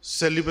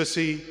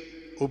 celibacy,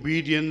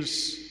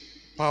 obedience,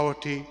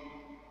 poverty.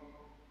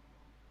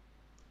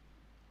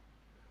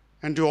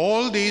 And to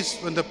all these,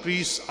 when the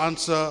priest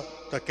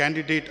the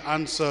candidate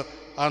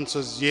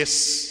answers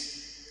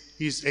yes,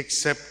 he is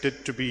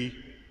accepted to be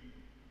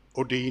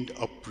ordained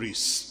a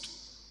priest.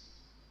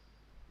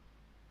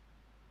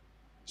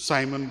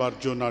 Simon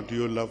Bar-Jonah, do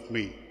you love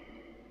me?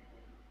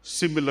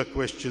 Similar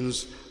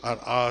questions are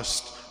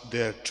asked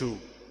there too.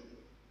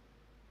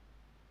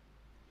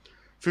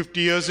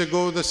 50 years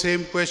ago, the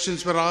same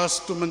questions were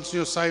asked to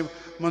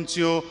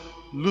Msgr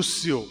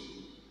Lucio.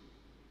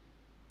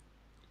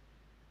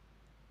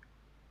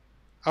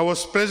 I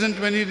was present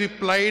when he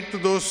replied to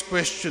those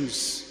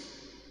questions.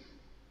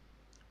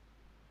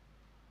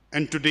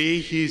 And today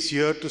he is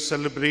here to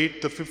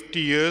celebrate the 50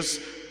 years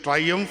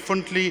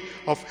triumphantly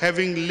of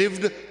having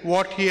lived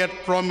what he had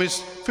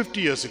promised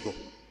 50 years ago.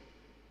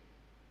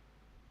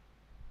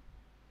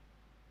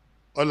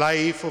 A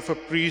life of a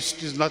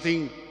priest is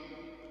nothing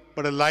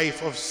but a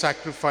life of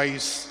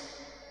sacrifice,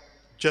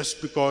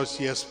 just because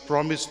he has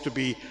promised to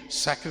be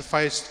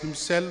sacrificed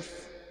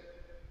himself,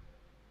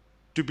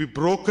 to be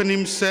broken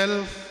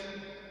himself,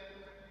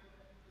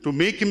 to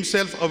make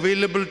himself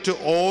available to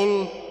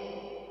all,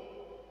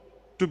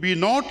 to be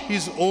not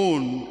his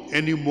own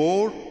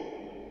anymore,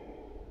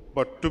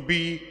 but to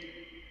be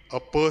a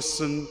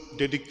person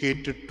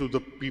dedicated to the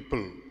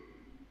people.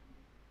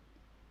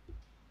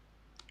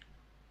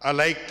 I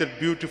like that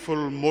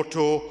beautiful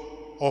motto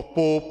of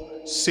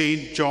Pope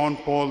Saint John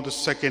Paul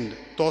II,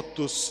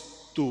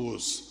 Totus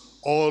Tuus,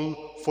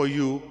 all for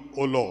you,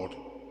 O Lord.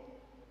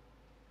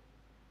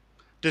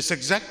 This is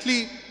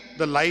exactly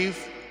the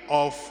life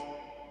of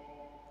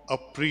a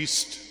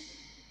priest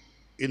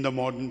in the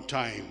modern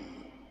time,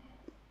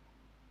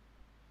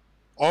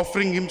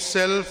 offering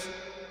himself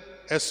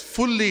as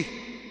fully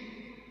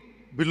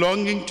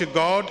belonging to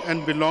God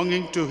and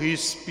belonging to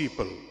his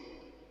people,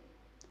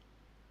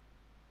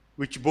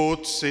 which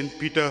both St.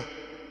 Peter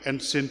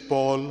and St.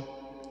 Paul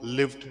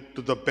lived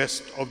to the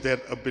best of their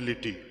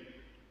ability.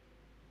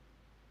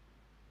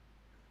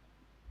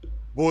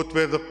 Both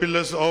were the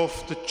pillars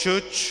of the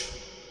church.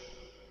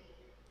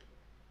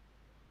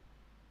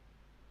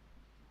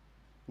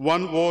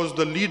 One was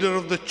the leader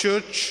of the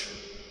church,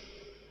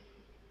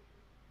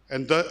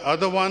 and the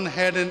other one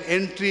had an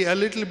entry a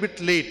little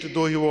bit late,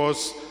 though he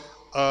was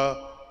a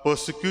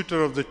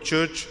persecutor of the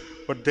church.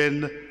 But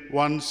then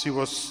once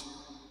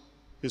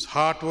his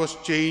heart was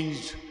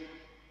changed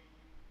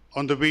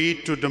on the way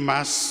to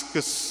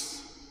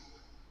Damascus,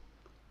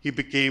 he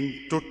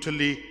became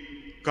totally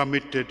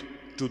committed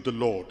to the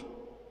Lord.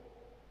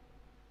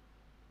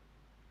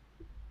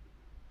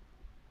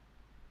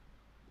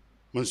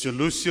 Msgr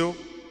Lucio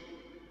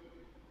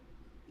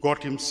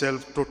got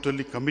himself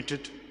totally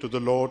committed to the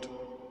Lord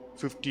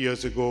 50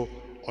 years ago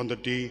on the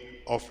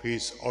day of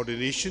his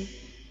ordination.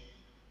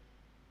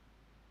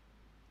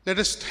 Let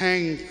us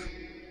thank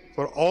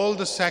for all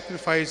the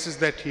sacrifices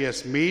that he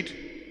has made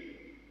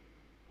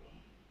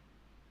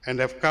and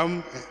have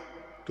come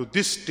to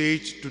this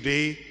stage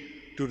today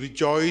to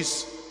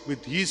rejoice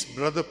with his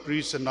brother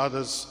priests and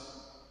others,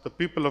 the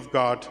people of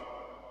God,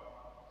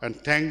 and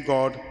thank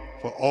God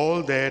for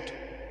all that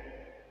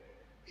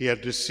he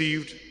had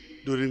received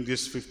during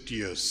these 50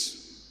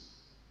 years.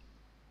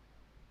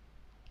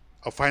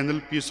 A final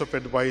piece of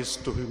advice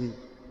to him: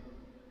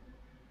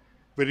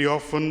 very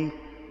often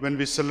when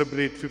we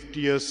celebrate 50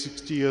 years,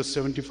 60 years,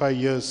 75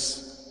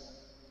 years,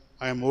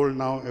 I am old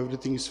now,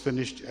 everything is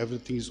finished,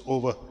 everything is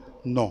over.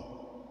 No.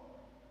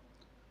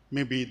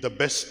 Maybe the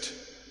best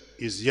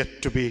is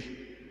yet to be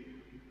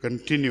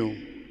continue.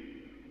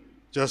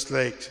 Just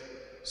like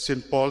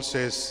St. Paul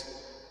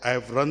says, I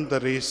have run the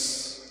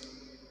race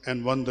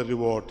and won the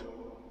reward.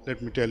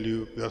 Let me tell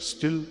you, you are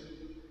still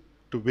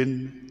to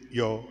win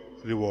your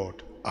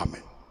reward.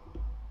 Amen.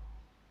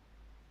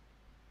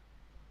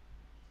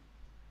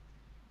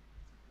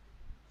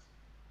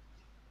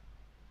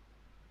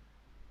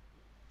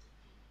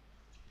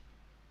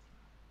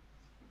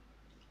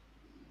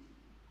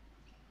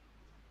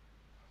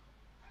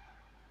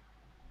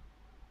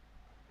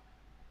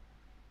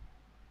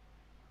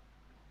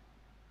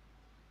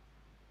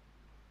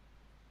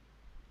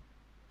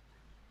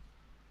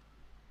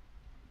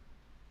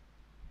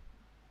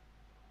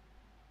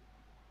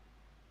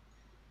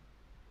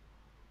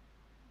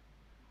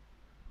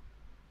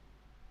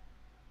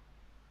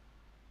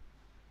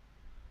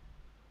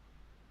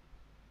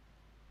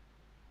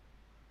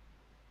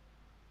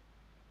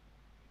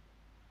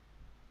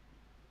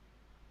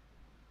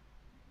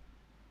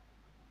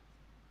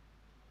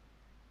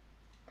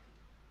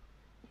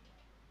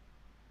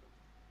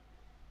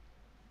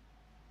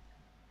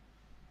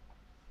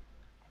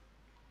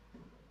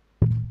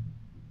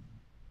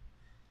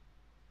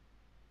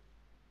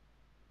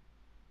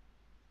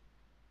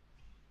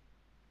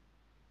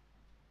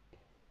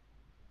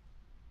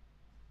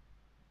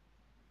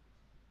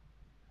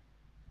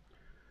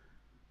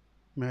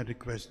 May I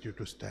request you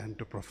to stand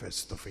to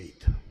profess the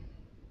faith.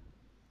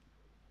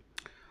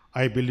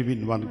 I believe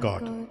in one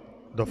God,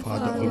 the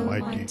Father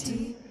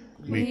Almighty,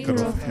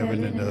 maker of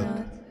heaven and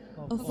earth,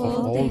 of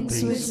all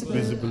things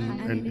visible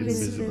and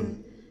invisible.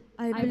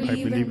 I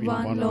believe in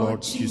one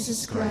Lord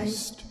Jesus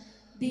Christ,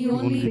 the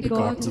only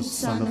begotten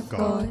Son of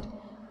God,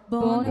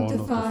 born of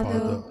the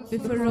Father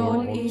before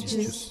all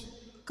ages,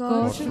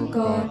 God from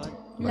God,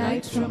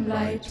 light from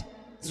light,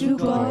 through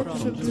God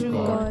from through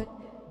God,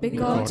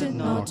 begotten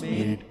not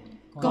made,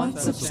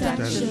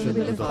 consubstantial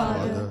with the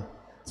Father.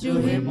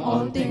 Through him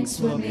all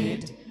things were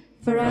made.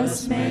 For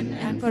us men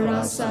and for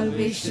our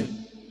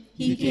salvation,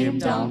 he came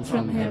down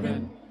from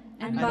heaven,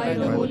 and by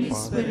the Holy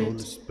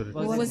Spirit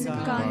was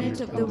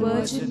incarnate of the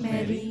Virgin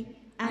Mary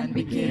and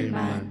became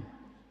man.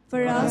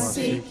 For our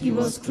sake he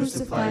was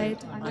crucified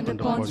under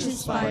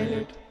Pontius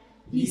Pilate.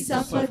 He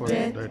suffered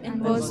death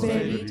and was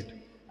buried,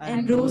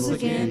 and rose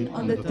again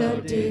on the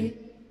third day,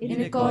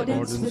 in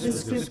accordance with the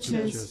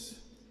Scriptures.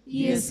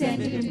 He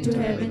ascended into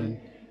heaven,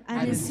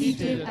 and is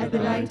seated at the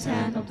right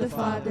hand of the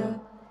Father.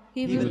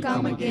 He will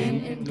come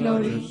again in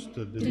glory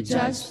to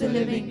judge the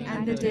living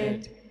and the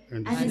dead,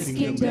 and his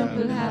kingdom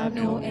will have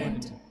no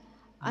end.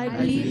 I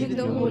believe in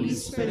the Holy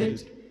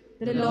Spirit,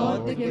 the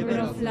Lord, the giver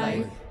of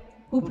life,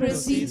 who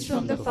proceeds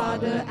from the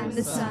Father and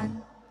the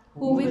Son,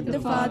 who with the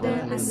Father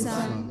and the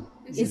Son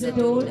is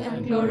adored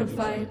and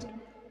glorified,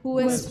 who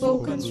has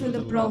spoken through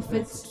the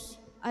prophets.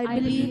 I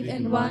believe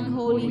in one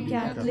holy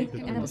Catholic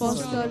and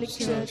Apostolic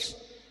Church.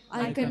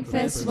 I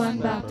confess one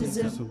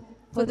baptism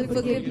for the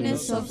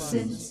forgiveness of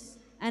sins,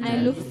 and I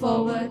look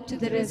forward to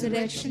the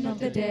resurrection of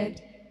the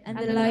dead and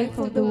the life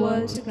of the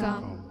world to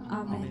come.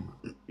 Amen.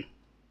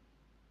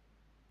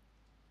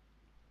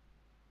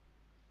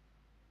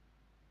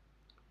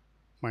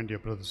 My dear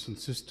brothers and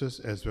sisters,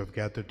 as we have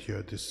gathered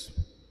here this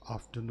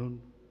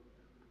afternoon,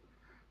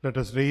 let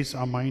us raise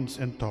our minds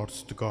and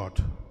thoughts to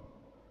God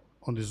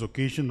on this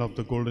occasion of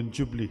the Golden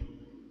Jubilee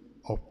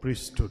of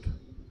priesthood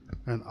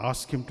and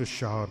ask him to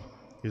shower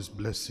his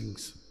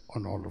blessings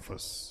on all of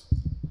us.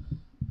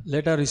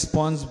 Let our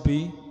response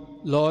be,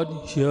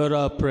 Lord, hear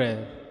our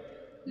prayer.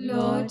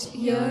 Lord,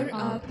 hear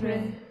our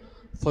prayer.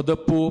 For the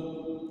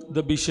Pope,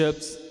 the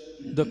bishops,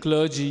 the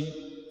clergy,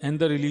 and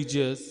the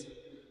religious,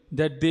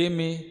 that they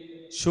may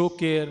show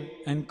care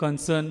and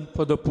concern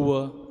for the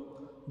poor,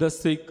 the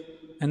sick,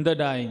 and the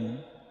dying,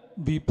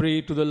 we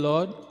pray to the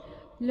Lord.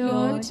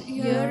 Lord,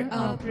 hear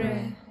our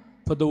prayer.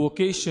 For the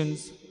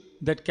vocations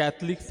that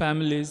Catholic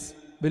families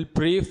will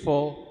pray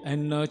for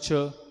and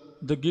nurture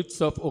the gifts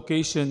of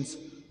occasions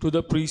to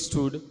the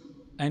priesthood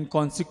and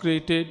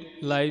consecrated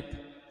life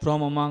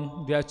from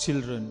among their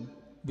children,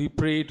 we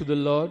pray to the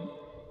Lord.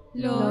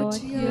 Lord,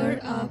 hear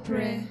our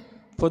prayer.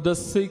 For the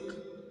sick,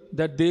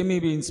 that they may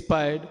be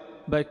inspired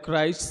by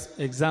Christ's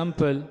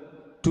example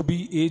to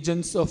be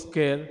agents of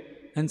care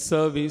and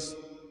service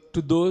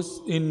to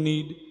those in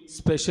need,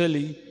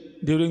 especially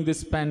during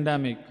this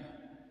pandemic,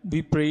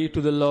 we pray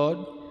to the Lord.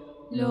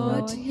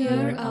 Lord,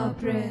 hear our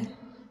prayer.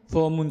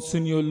 For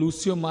Msgr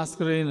Lucio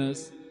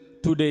Mascarenhas,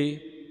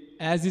 today,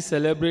 as he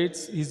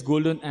celebrates his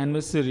golden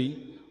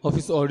anniversary of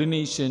his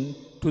ordination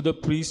to the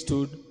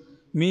priesthood,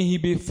 may he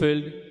be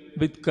filled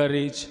with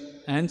courage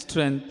and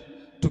strength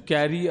to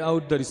carry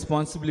out the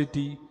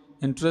responsibility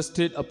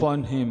entrusted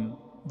upon him.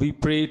 We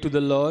pray to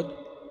the Lord.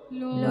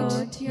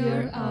 Lord,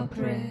 hear our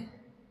prayer.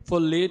 For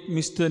late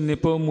Mr.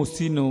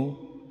 Nepomuceno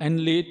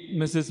and late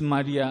Mrs.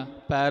 Maria,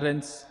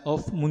 parents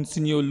of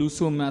Msgr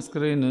Lucio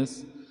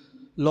Mascarenhas,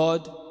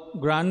 Lord,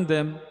 grant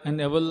them an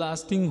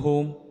everlasting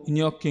home in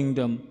your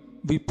kingdom.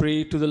 We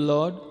pray to the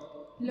Lord.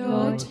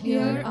 Lord,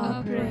 hear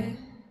our prayer.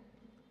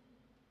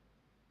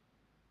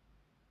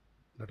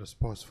 Let us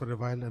pause for a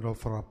while and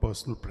offer our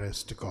personal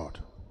prayers to God.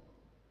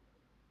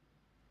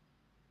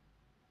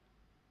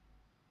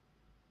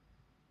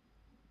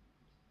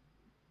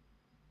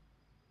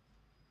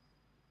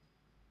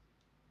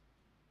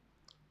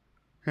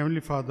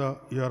 Heavenly Father,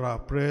 hear our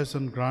prayers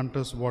and grant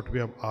us what we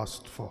have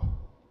asked for.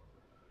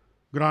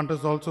 Grant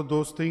us also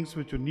those things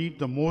which we need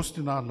the most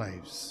in our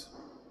lives.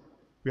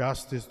 We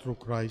ask this through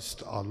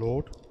Christ our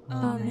Lord.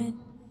 Amen.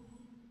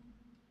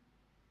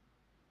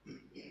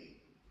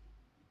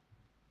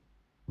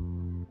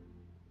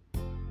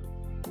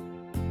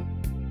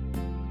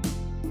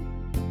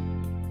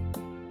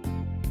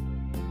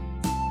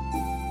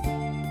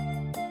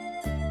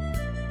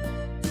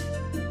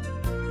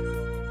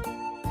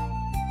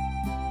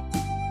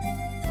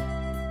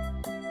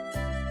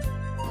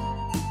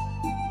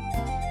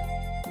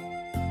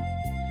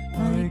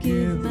 I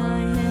give my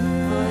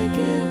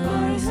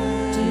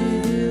hand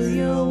to do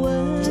your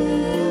will,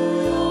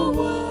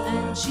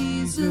 and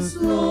Jesus,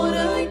 Lord,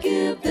 I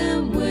give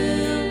them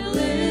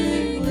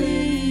willingly.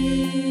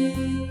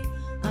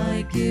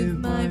 I give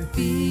my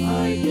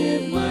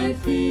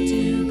feet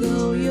to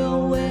go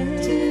your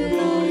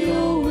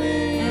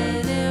way,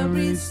 and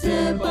every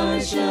step I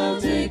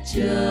shall take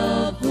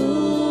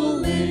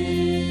cheerfully.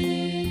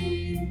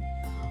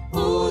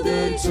 Oh,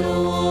 the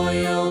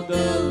joy of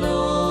the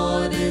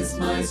Lord is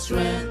my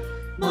strength,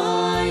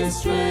 my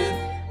strength.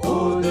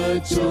 Oh,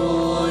 the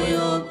joy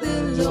of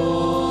the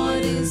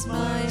Lord is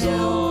my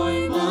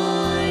joy,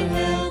 my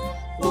health.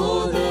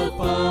 Oh, the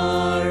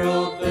power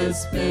of the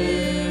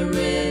Spirit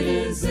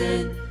is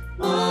in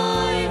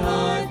my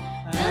heart,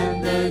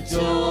 and the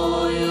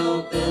joy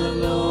of the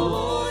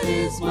Lord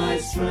is my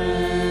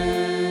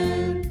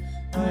strength.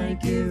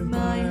 give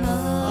my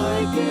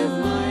heart,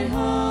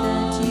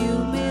 that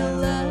you may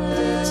love,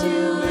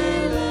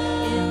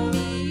 in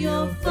me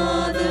your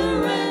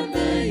Father and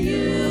the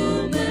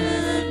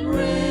human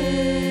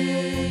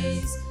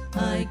race.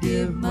 I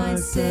give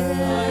myself,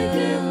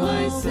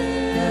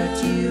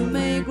 that you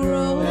may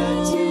grow,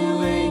 in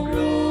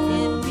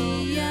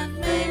me and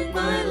make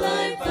my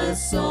life a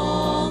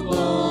song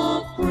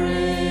of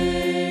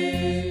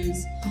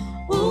praise.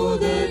 Oh,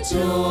 the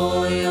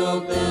joy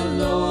of the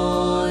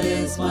Lord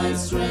is my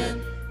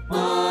strength,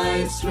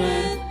 my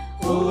strength.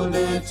 Oh,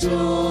 the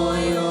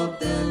joy of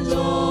the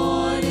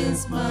Lord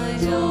is my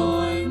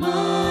joy,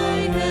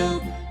 my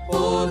help.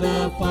 For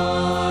the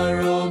power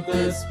of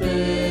the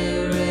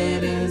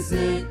Spirit is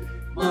in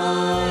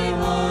my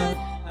heart,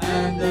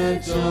 and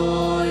the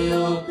joy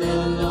of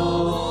the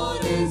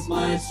Lord is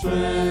my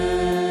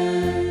strength.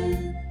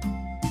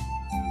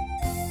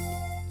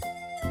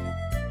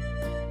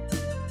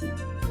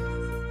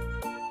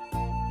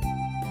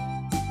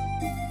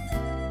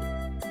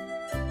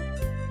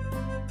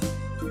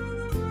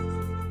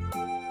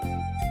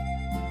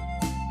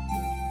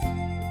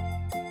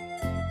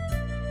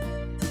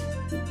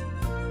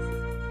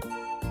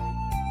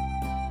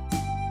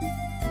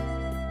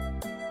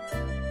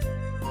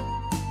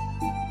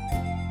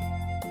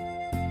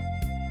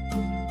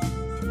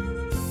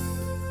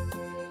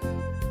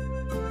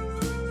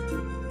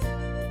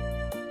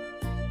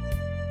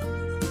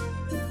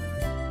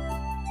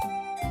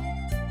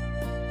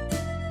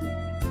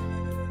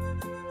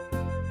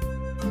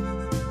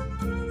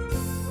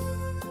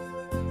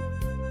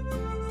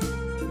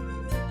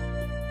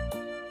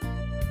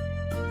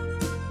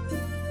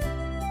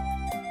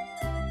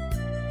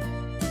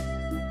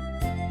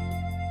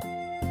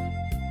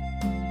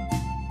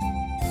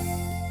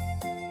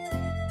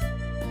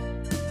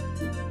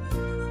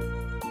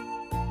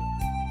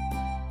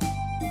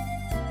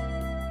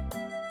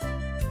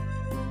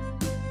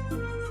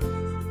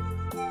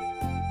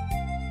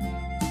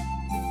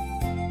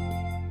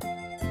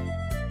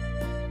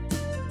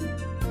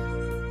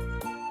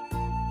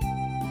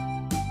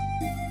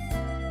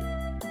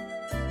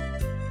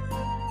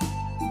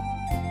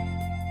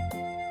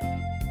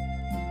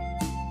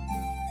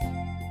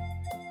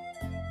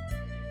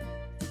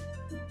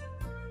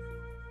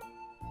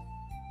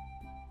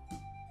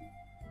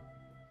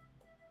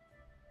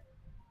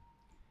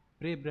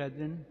 Pray,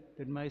 brethren,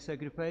 that my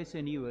sacrifice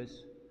and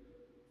yours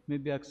may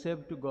be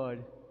accepted to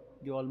God,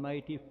 the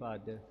Almighty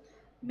Father.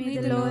 May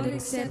the Lord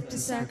accept the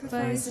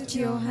sacrifice at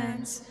your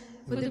hands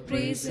for the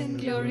praise and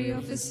glory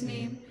of his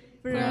name,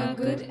 for our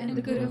good and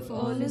the good of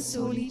all his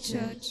holy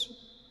church.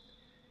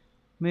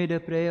 May the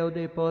prayer of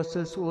the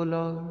apostles, O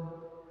Lord,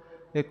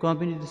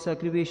 accompany the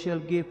sacrificial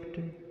gift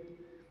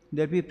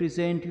that we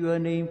present your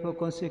name for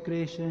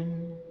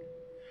consecration,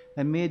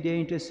 and may their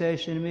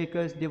intercession make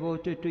us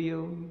devoted to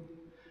you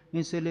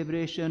in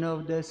celebration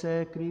of the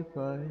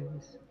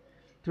sacrifice.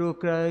 Through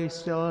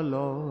Christ our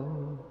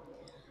Lord.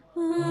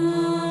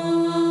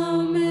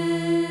 Amen.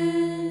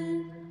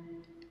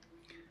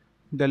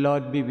 The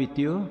Lord be with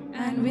you.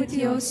 And with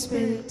your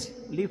spirit.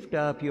 Lift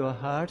up your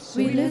hearts.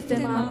 We lift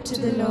them up to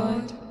the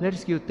Lord. Let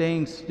us give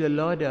thanks to the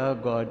Lord our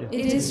God.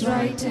 It is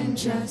right and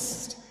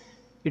just.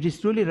 It is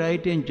truly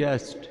right and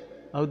just,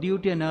 our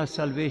duty and our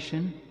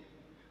salvation,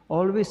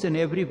 always and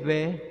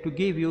everywhere to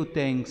give you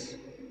thanks,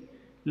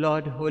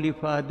 Lord, Holy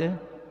Father,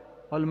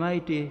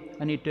 Almighty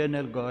and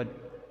Eternal God.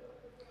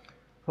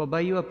 For by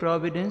your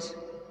providence,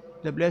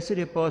 the blessed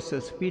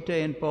apostles Peter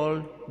and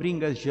Paul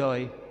bring us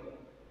joy.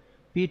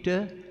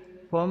 Peter,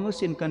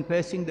 foremost in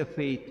confessing the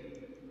faith.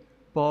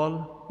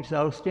 Paul, its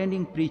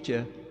outstanding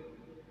preacher.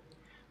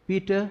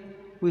 Peter,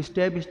 who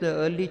established the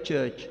early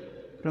church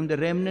from the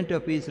remnant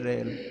of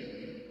Israel.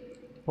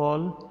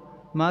 Paul,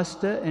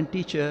 master and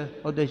teacher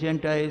of the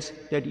Gentiles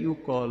that you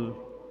call.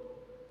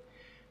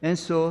 And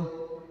so,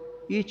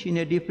 each in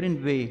a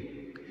different way,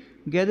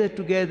 gather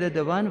together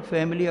the one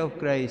family of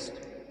Christ,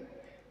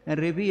 and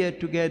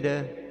revered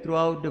together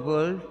throughout the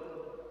world,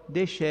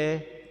 they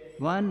share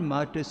one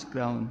martyr's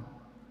crown.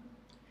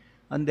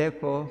 And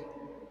therefore,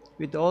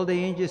 with all the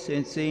angels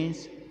and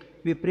saints,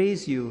 we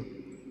praise you,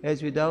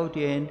 as without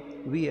end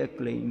we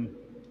acclaim.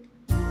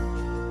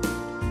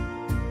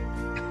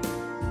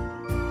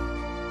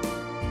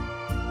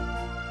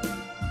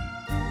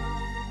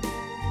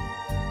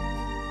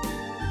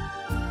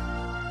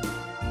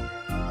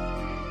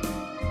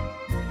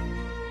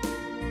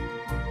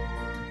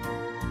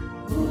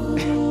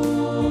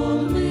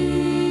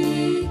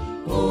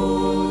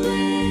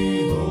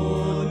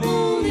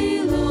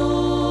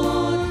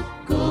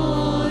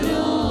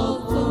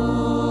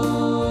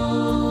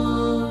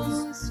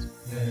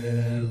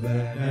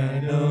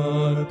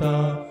 Earth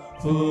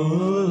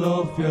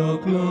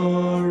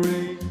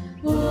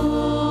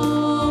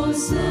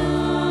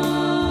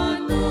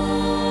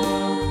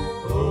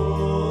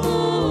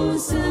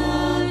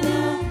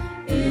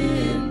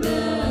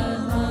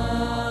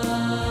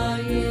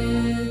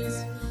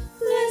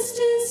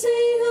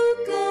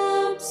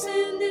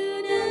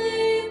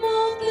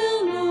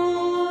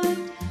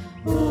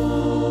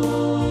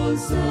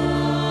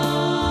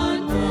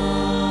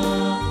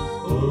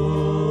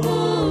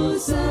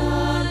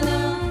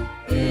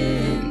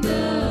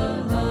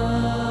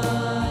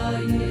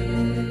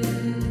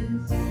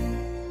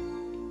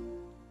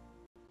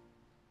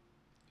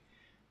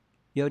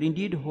You are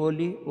indeed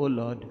holy, O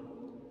Lord,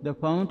 the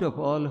fount of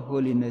all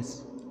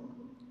holiness.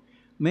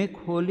 Make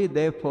holy,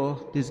 therefore,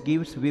 these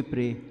gifts, we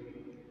pray,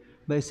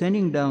 by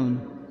sending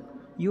down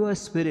your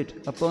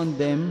Spirit upon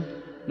them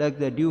like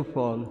the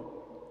dewfall,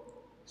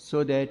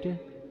 so that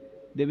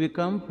they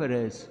become for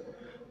us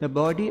the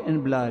body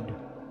and blood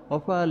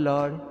of our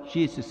Lord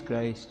Jesus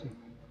Christ.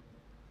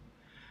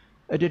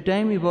 At the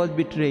time he was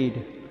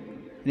betrayed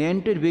and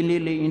entered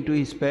willingly into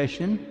his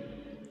passion,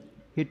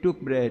 he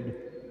took bread,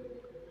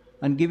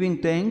 and giving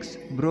thanks,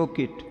 broke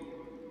it,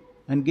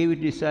 and gave it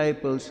to his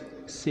disciples,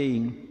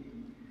 saying,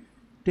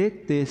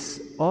 "Take this,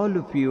 all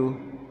of you,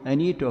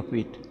 and eat of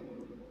it,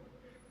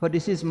 for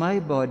this is my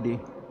body,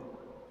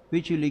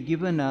 which will be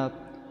given up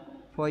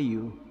for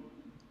you."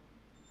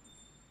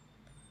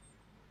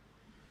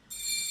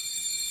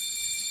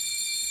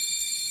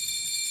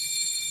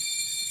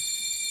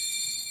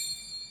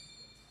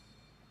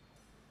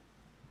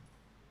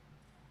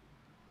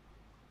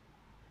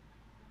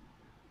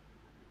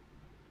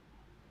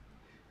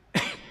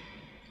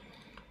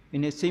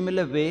 In a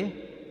similar way,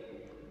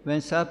 when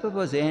supper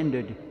was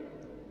ended,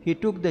 he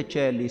took the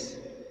chalice,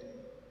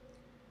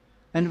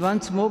 and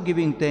once more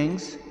giving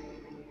thanks,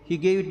 he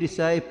gave it to his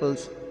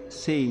disciples,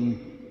 saying,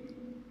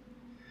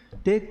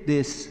 "Take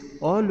this,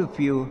 all of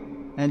you,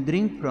 and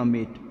drink from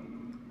it,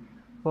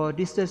 for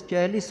this is the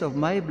chalice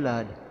of my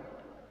blood,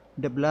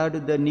 the blood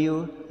of the new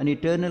and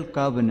eternal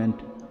covenant,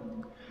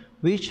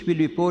 which will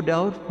be poured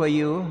out for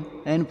you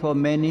and for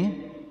many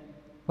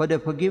for the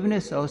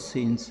forgiveness of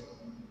sins.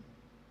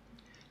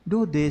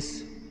 Do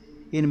this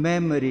in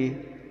memory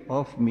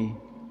of me."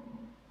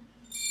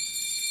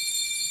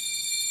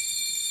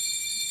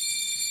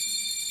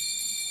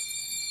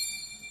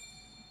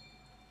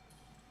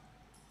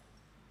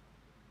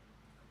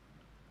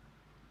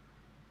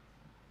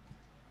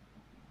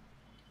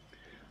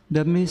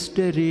 The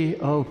mystery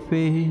of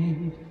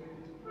faith.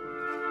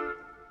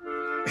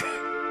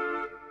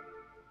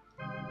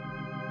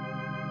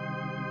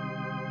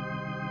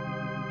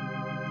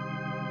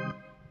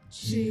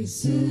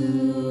 Jesus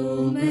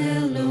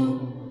melo,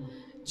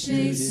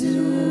 Jesus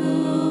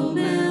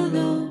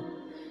melo,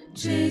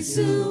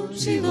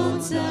 Jesus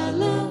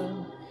chivotalo,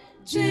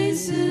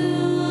 Jesus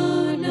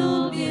no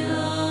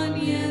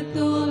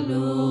vianietolo.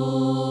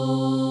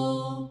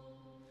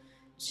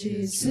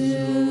 Jesus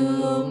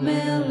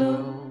melo,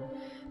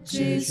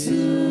 Jesus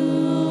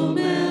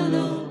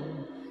melo,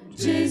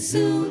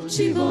 Jesus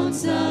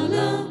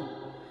chivotalo,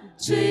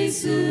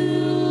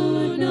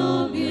 Jesus no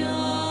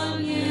vianietolo.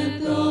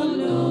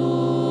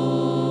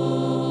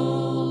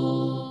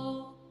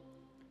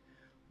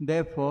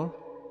 Therefore,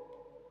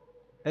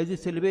 as we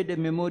celebrate the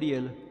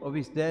memorial of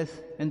his death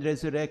and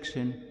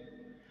resurrection,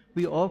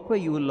 we offer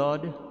you,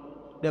 Lord,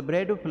 the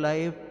bread of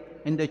life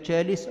and the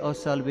chalice of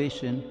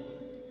salvation,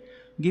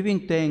 giving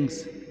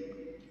thanks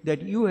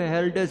that you have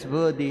held us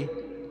worthy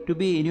to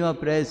be in your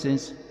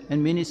presence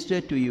and minister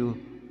to you.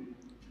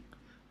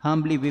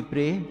 Humbly we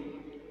pray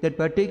that,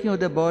 partaking of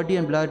the body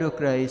and blood of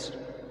Christ,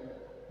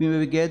 we may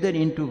be gathered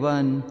into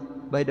one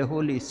by the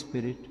Holy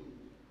Spirit.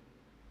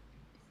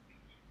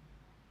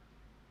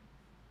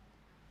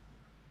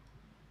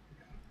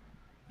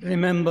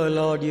 Remember,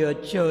 Lord, your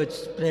church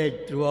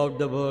spread throughout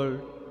the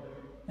world,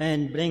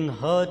 and bring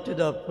her to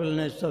the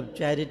fullness of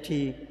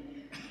charity,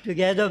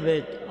 together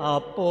with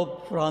our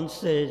Pope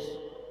Francis,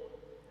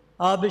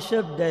 our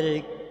Bishop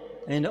Derek,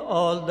 and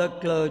all the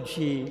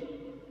clergy.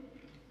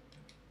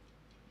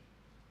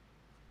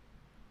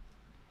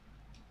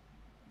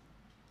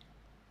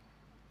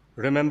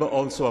 Remember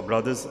also our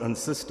brothers and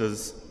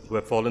sisters who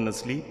have fallen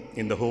asleep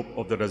in the hope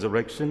of the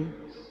resurrection,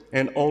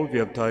 and all we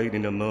have died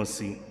in your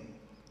mercy.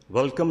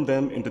 Welcome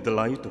them into the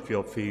light of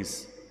your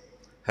face.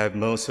 Have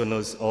mercy on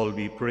us all,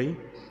 we pray,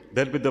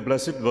 that with the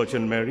Blessed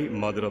Virgin Mary,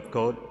 Mother of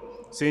God,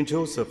 Saint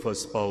Joseph, her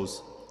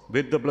spouse,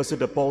 with the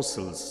blessed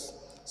apostles,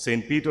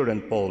 Saint Peter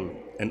and Paul,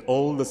 and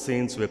all the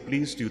saints who have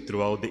pleased you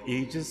throughout the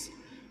ages,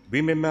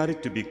 we may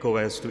merit to be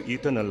co-heirs to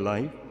eternal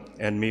life,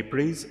 and may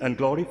praise and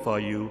glorify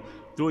you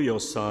through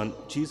your Son,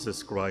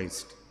 Jesus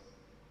Christ.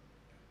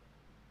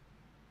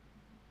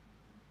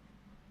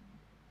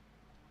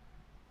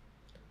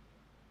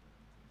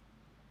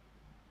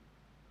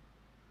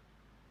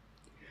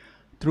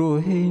 Through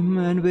him,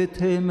 and with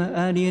him,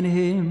 and in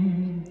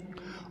him,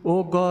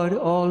 O God,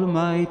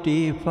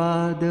 Almighty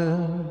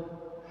Father,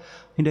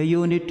 in the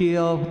unity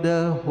of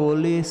the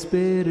Holy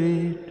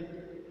Spirit,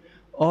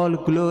 all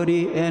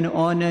glory and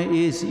honor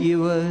is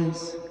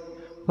yours,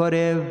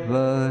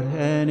 forever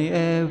and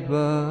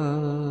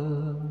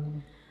ever.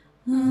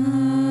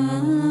 Amen.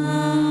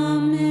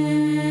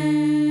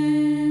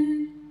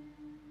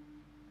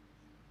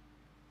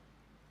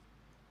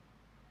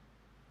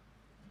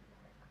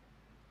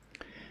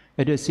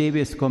 At the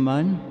Saviour's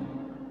command,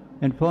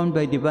 and formed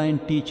by divine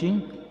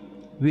teaching,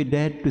 we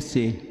dare to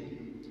say,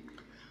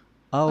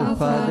 Our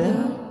Father,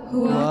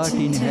 who art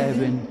in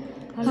heaven,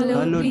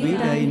 hallowed be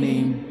thy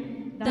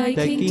name. Thy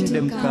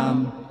kingdom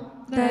come,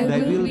 thy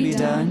will be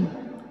done,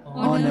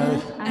 on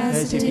earth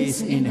as it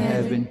is in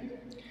heaven.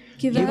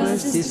 Give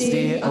us this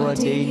day our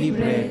daily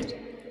bread,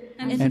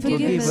 and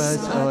forgive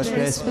us our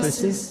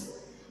trespasses,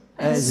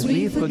 as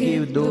we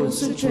forgive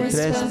those who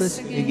trespass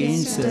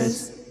against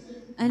us.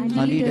 And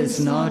lead us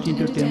not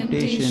into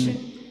temptation,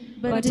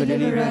 but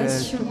deliver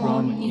us from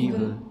all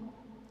evil.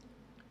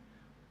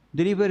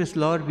 Deliver us,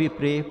 Lord, we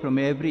pray, from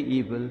every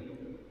evil.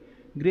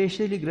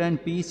 Graciously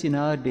grant peace in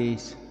our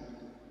days,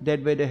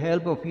 that by the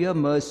help of your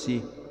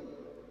mercy,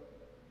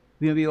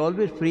 we may be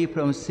always free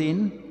from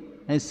sin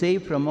and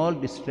safe from all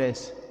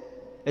distress,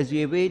 as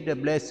we await the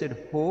blessed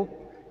hope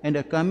and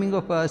the coming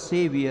of our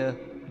Saviour,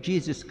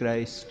 Jesus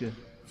Christ.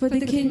 For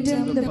the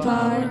kingdom, the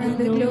power, and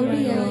the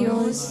glory are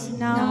yours,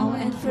 now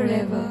and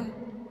forever.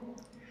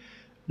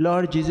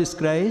 Lord Jesus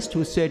Christ,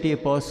 who said to the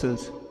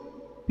apostles,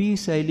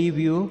 "Peace I leave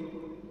you,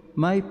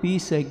 my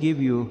peace I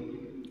give you,"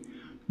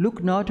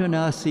 look not on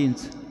our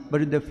sins,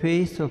 but on the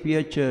faith of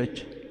your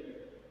church,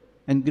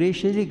 and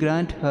graciously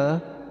grant her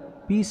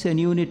peace and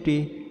unity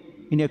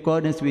in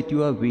accordance with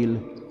your will,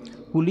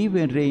 who live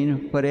and reign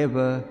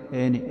forever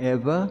and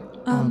ever.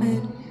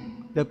 Amen.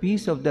 The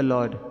peace of the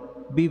Lord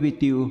be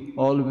with you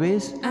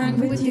always. And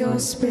with your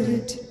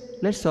spirit.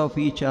 Let's offer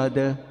each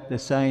other the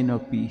sign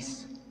of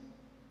peace.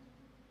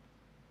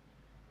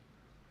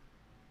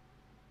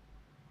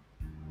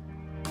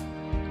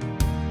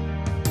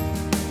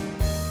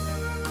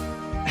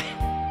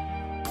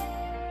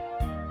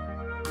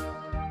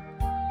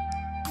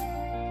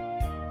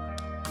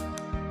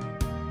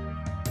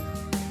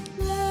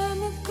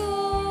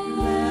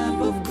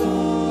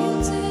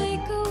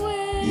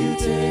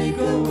 Take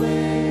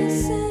away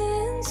the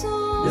sins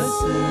of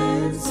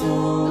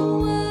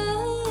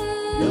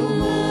the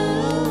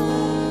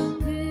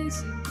world.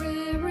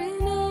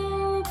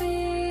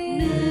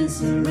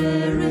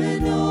 Miserere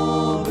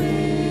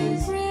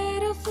nobis,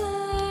 bread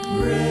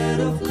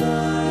of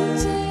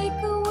life,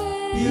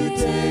 you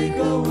take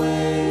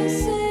away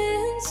the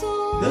sins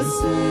of the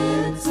world.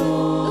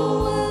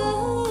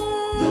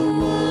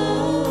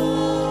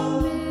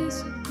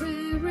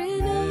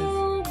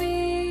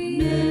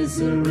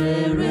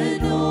 Miserere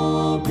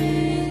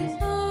nobis,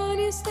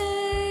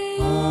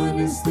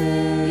 honest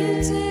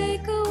day,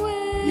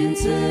 you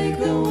take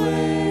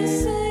away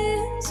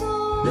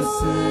the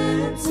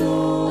sins of the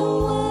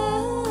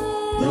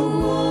world.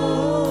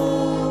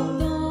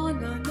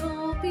 Dona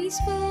nobis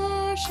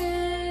pace,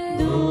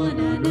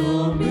 dona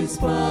nobis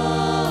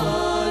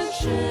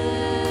pace.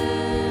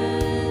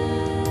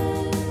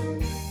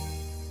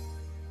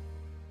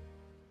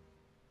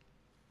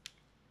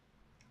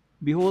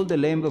 Behold the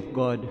Lamb of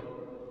God.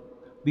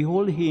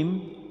 Behold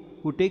him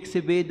who takes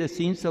away the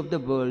sins of the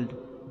world.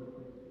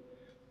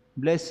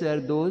 Blessed are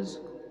those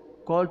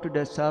called to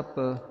the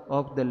supper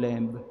of the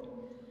Lamb.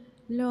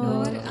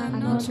 Lord, I am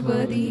not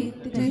worthy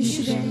that you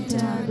should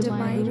enter under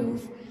my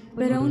roof,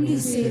 but only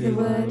say the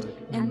word,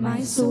 and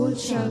my soul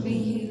shall be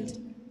healed.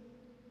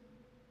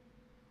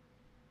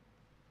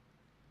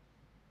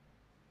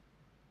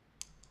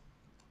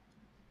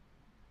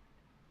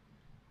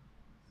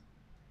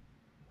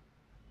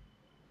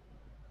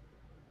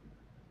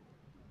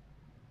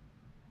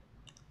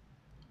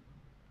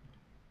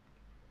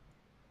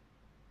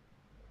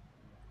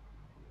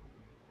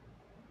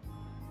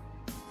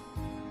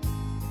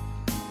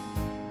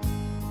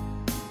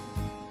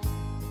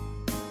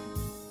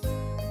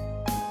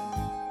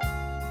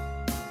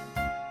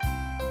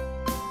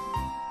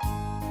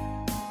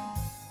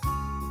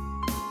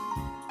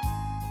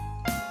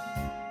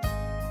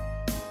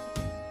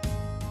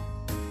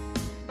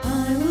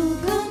 I will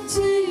come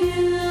to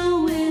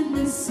you in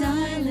the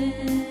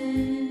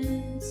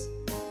silence.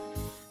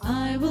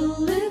 I will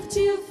lift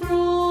you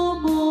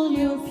from all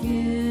your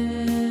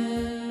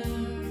fear.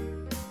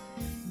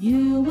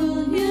 You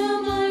will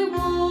hear my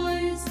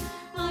voice.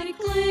 I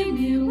claim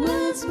you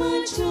as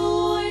my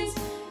choice.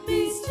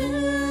 Be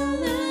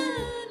still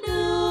and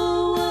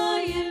know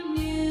I am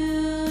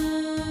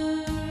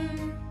near.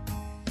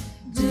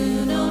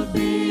 Do not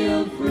be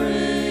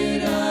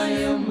afraid, I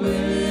am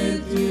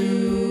with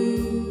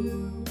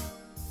you.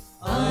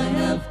 I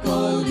have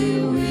called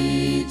you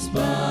each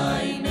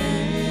by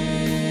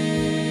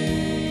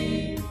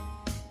name.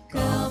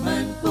 Come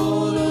and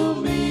follow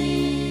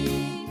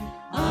me,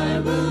 I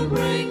will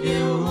bring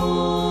you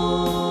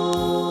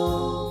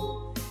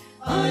home.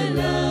 I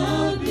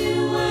love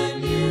you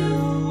and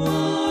you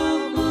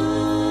are mine.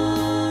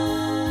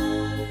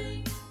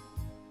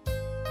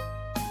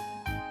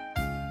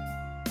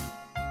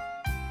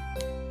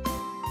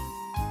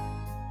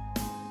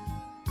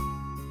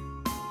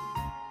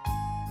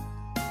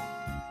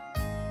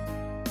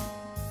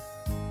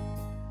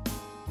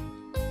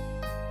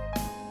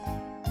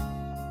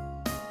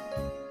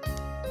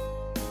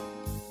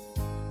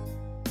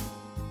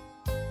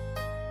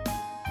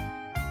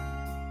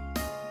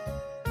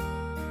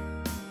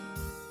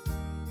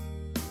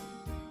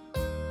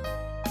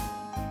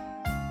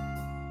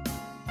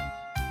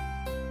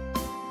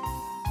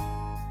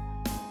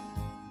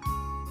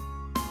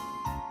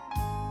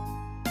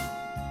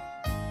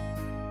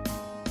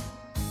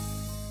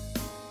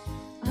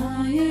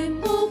 I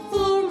am hope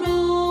for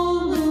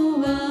all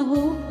who are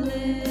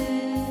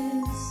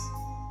hopeless.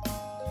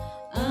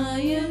 I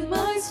am in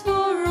eyes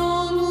for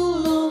all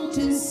who long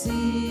to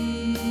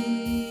see.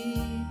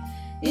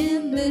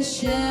 In the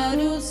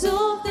shadows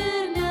of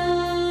the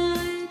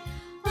night,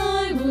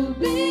 I will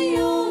be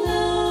your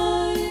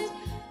light.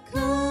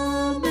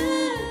 Come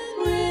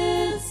and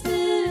rest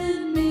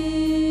in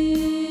me.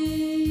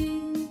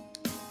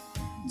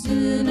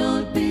 Do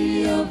not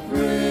be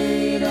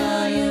afraid,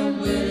 I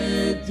am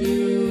with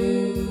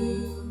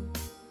you.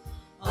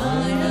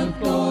 I have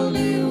called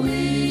you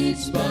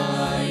each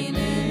by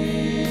name.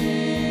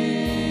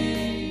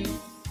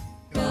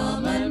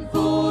 Come and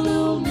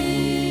follow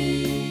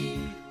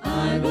me,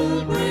 I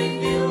will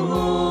bring you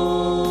home.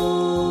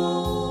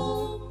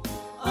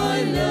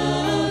 I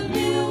love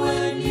you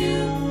and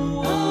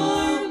you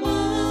are mine.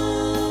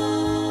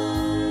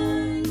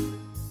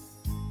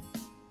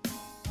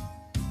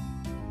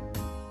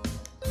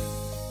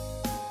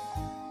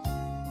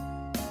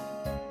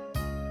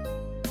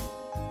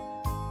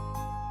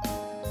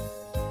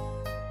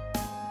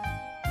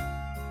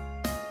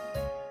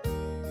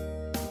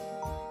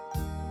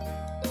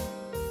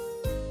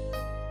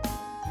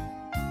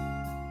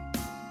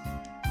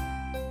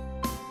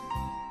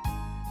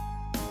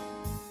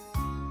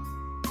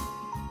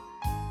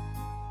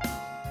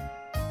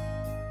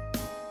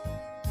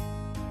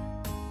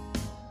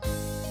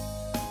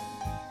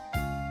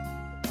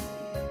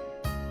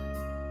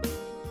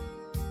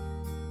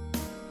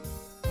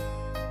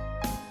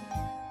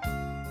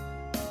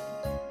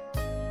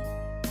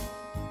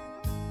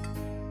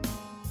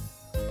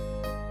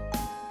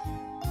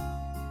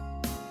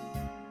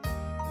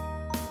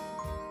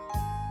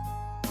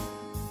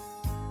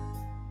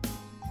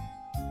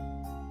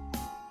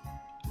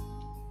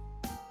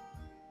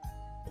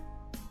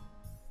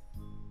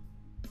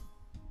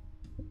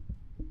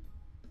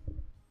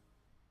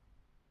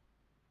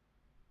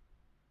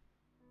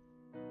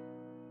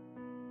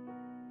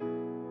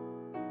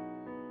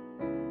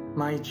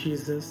 My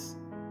Jesus,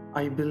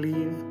 I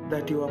believe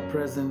that you are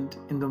present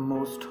in the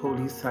most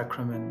holy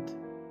sacrament.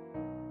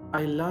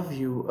 I love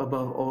you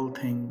above all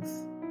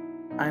things,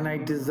 and I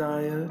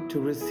desire to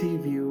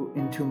receive you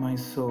into my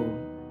soul.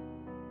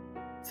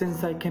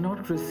 Since I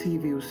cannot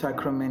receive you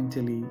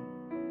sacramentally,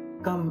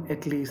 come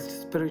at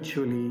least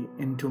spiritually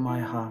into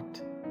my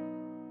heart.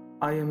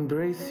 I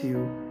embrace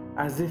you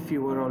as if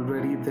you were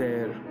already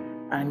there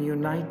and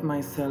unite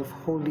myself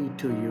wholly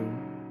to you.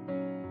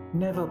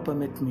 Never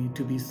permit me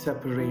to be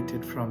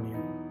separated from you.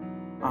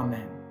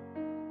 Amen.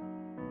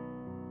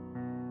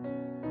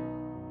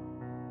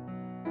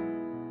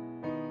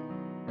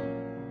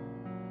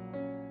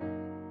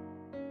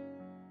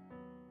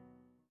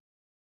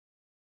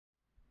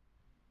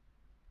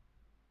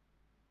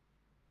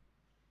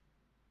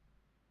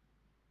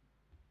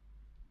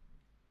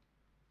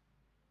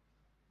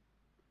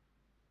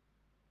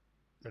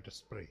 Let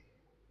us pray.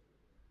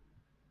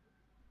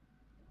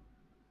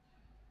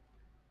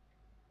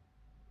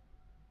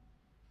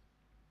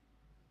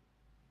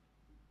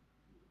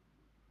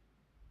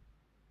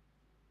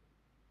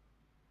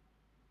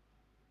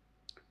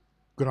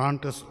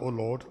 Grant us, O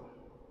Lord,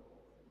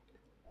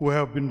 who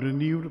have been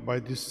renewed by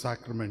this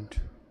sacrament,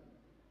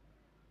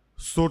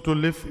 so to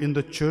live in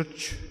the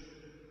Church,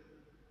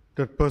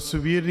 that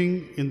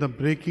persevering in the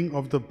breaking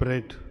of the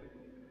bread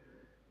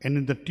and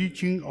in the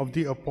teaching of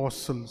the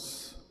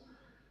apostles,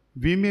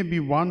 we may be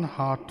one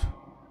heart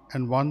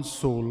and one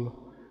soul,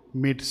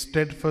 made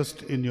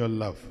steadfast in your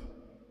love.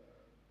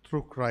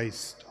 Through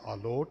Christ our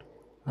Lord.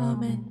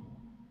 Amen.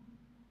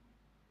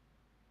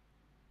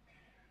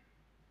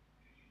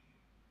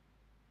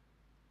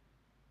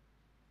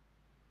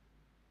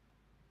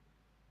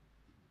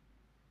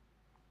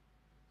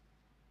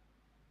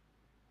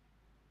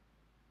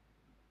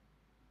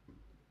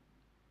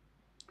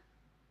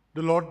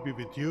 The Lord be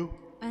with you.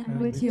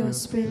 And with your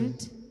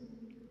spirit.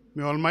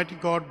 May Almighty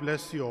God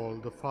bless you all,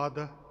 the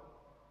Father,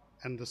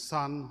 and the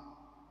Son,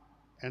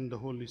 and the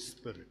Holy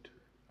Spirit.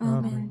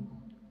 Amen.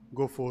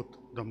 Go forth,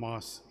 the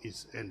Mass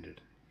is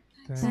ended.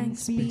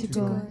 Thanks be to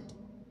God.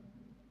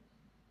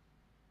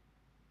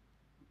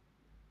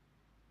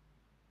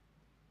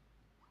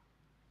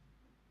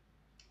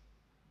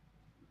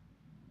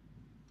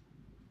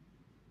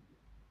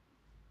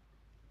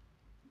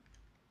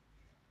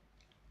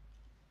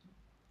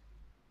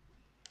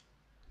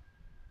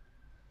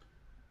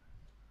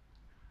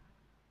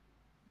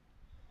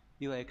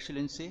 Your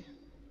Excellency,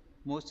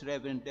 Most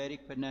Reverend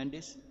Derek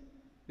Fernandes,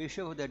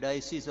 Bishop of the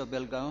Diocese of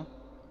Belgaum,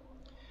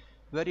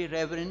 Very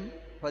Reverend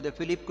Father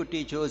Philip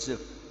Kuti Joseph,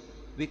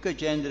 Vicar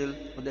General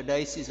of the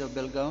Diocese of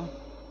Belgaum,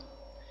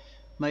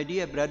 my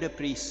dear brother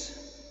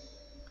priests,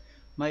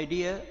 my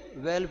dear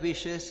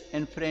well-wishers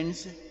and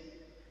friends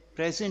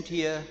present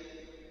here,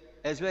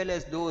 as well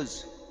as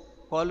those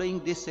following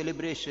this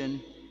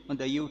celebration on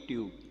the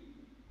YouTube.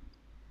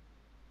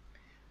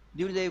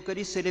 During the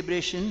Eucharist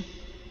celebration,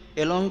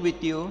 along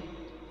with you,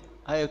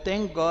 I have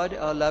thanked God,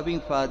 our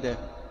loving Father,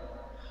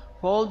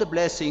 for all the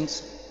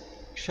blessings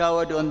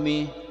showered on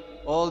me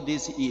all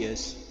these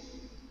years.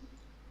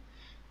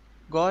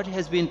 God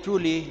has been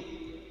truly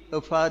a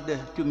Father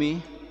to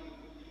me,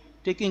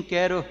 taking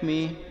care of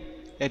me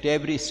at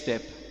every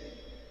step.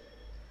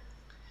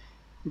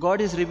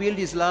 God has revealed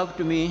His love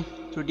to me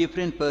through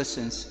different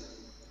persons.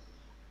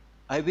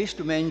 I wish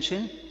to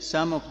mention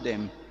some of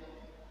them.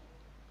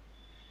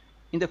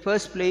 In the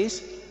first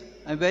place,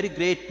 I am very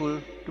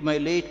grateful to my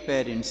late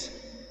parents.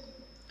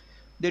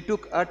 They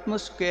took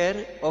utmost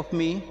care of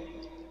me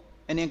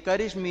and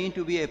encouraged me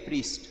to be a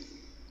priest.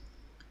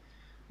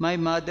 My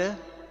mother,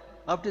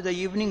 after the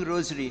evening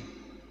rosary,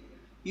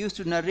 used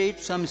to narrate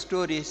some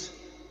stories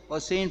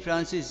of Saint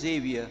Francis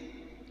Xavier.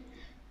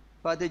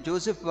 Father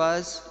Joseph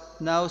was,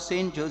 now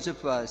Saint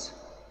Joseph was,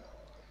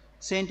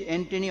 Saint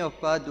Anthony of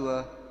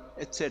Padua,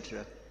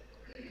 etc.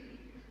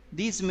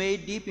 These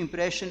made deep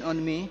impression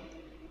on me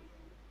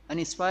and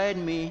inspired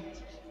me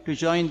to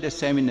join the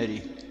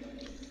seminary.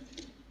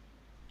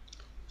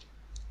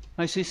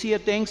 My sincere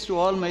thanks to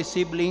all my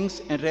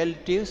siblings and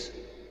relatives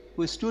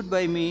who stood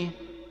by me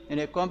and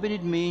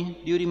accompanied me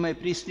during my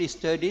priestly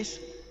studies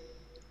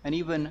and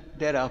even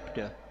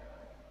thereafter.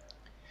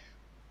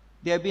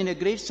 They have been a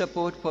great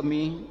support for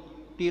me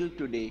till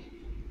today.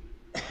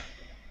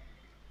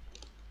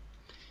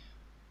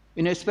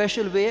 In a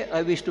special way,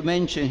 I wish to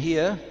mention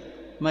here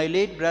my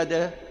late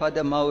brother,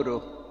 Father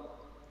Mauro.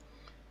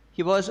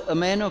 He was a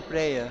man of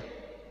prayer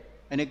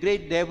and a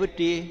great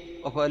devotee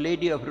of Our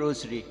Lady of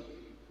Rosary.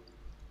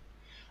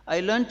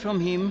 I learned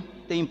from him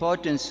the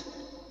importance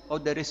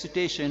of the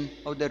recitation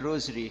of the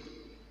Rosary.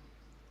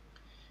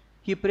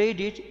 He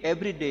prayed it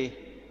every day,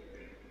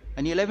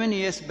 and 11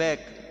 years back,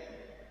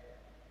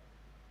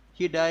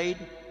 he died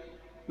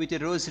with a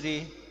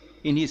rosary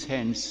in his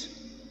hands.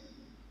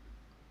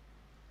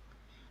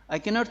 I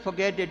cannot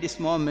forget at this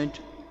moment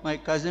my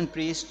cousin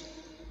priest,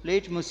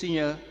 late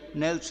Msgr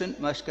Nelson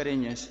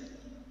Mascarenhas.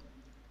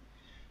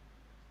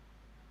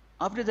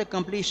 After the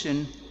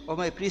completion of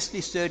my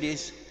priestly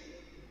studies,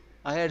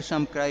 I had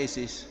some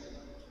crisis.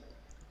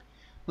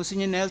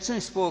 Msgr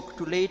Nelson spoke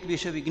to late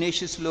Bishop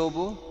Ignatius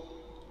Lobo,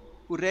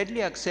 who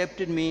readily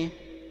accepted me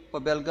for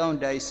Belgaum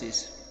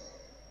diocese.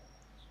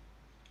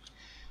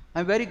 I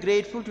am very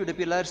grateful to the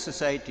Pilar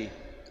Society.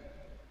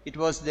 It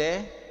was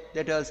there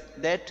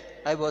that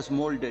I was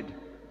molded.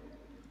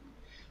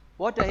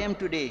 What I am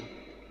today,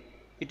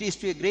 it is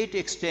to a great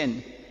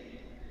extent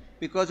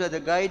because of the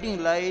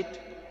guiding light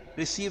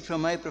received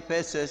from my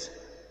professors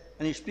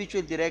and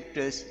spiritual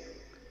directors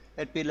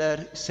at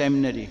Pilar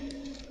Seminary.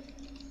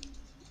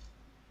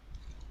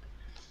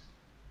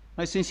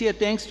 My sincere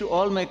thanks to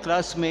all my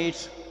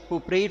classmates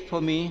who prayed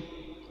for me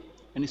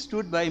and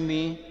stood by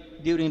me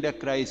during the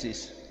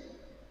crisis.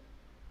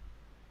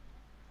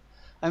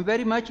 I am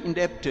very much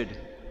indebted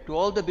to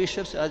all the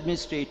bishops'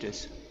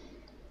 administrators.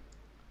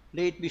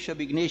 Late Bishop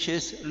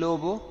Ignatius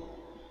Lobo,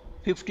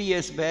 50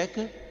 years back,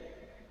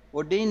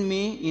 ordained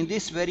me in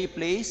this very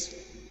place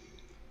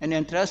and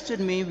entrusted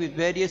me with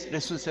various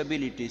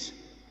responsibilities.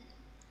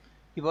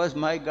 He was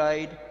my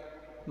guide,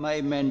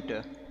 my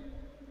mentor.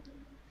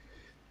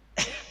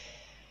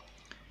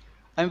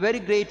 I am very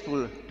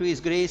grateful to His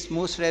Grace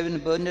Most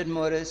Reverend Bernard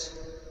Morris,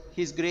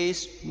 His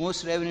Grace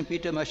Most Reverend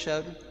Peter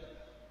Machado,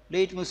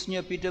 late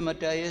Msgr Peter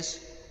Matthias,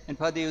 and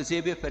Father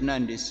Eusebio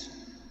Fernandes.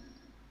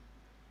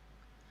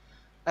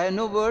 I have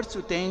no words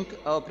to thank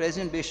our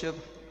present Bishop,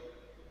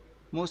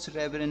 Most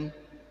Reverend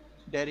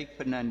Derek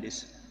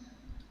Fernandes.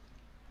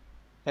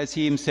 As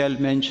he himself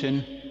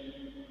mentioned,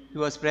 he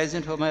was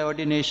present for my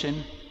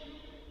ordination,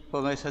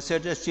 for my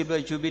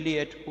Sacerdotal Jubilee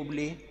at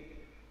Jubilee,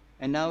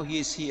 and now he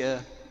is here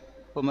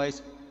for my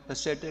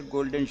Sacerdotal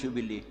Golden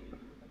Jubilee.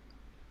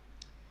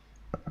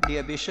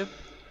 Dear Bishop,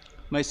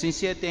 my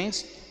sincere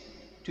thanks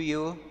to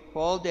you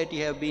for all that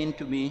you have been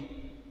to me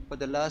for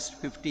the last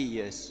 50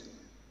 years.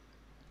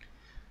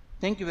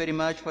 Thank you very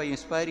much for your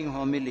inspiring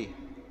homily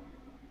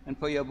and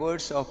for your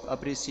words of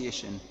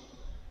appreciation.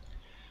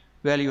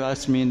 Well, you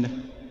asked me,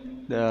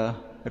 the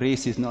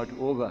race is not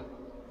over.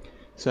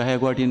 So I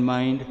have got in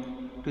mind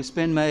to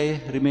spend my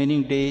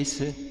remaining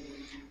days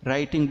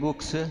writing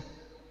books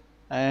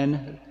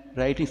and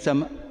writing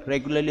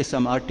regularly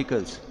some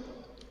articles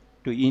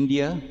to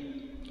India,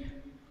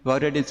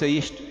 Guaradinso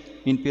East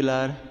in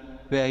Pilar,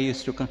 where I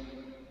used to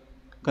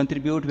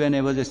contribute when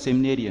I was a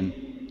seminarian,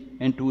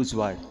 and to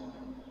Uzwad.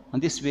 On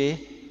this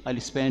way,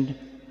 I'll spend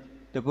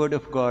the word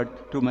of God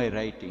through my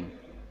writing.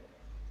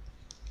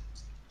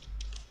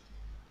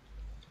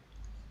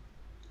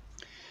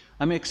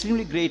 I'm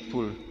extremely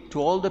grateful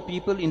to all the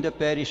people in the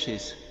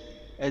parishes,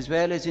 as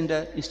well as in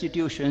the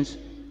institutions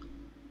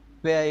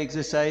where I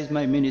exercise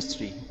my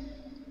ministry.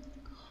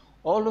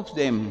 All of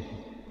them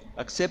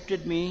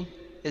accepted me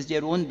as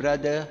their own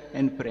brother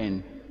and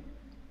friend.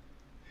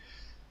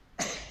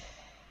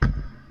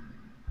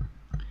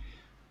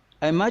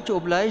 I am much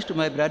obliged to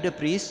my brother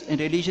priests and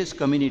religious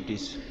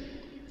communities.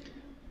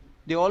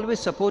 They always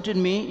supported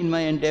me in my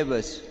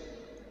endeavors,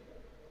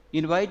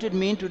 invited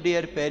me into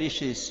their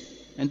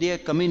parishes and their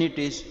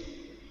communities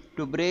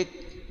to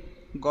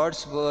break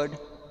God's word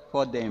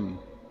for them.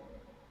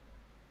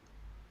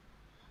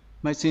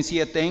 My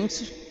sincere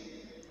thanks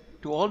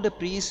to all the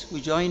priests who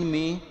joined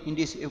me in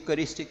this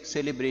Eucharistic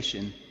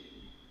celebration.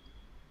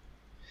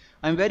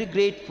 I am very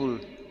grateful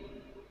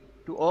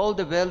to all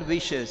the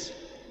well-wishers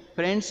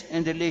friends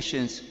and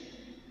relations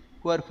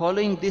who are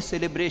following this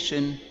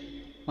celebration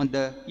on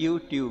the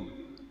YouTube.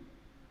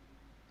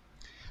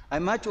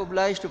 I'm much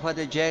obliged to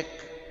Father Jack,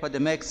 Father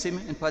Maxim,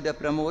 and Father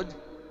Pramod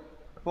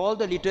for all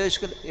the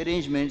liturgical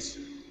arrangements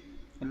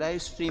and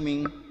live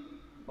streaming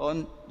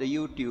on the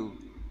YouTube.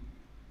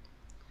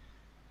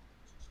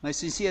 My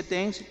sincere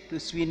thanks to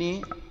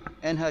Sweeney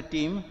and her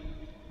team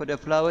for the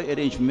flower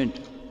arrangement.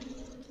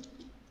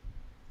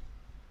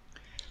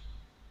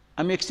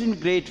 I'm extremely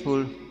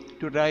grateful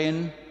to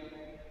Ryan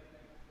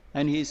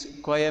and his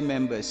choir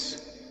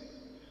members.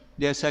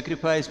 They have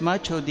sacrificed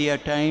much of their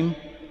time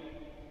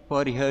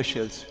for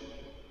rehearsals.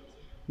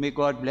 May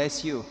God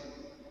bless you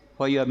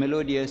for your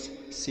melodious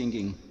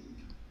singing.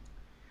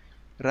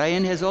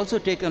 Ryan has also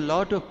taken a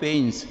lot of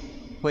pains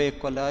for a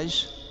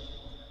collage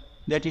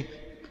that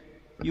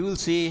you will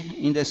see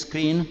in the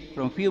screen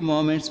from a few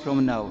moments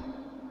from now.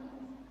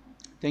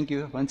 Thank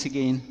you once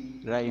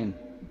again, Ryan.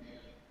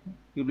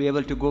 You'll be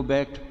able to go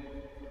back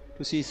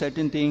to see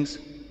certain things.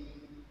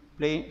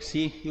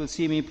 You'll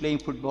see me playing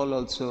football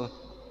also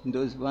in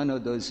one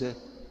of those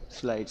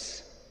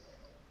slides.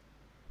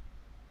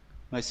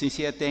 My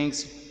sincere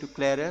thanks to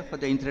Clara for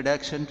the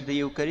introduction to the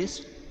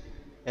Eucharist,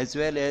 as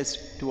well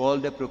as to all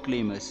the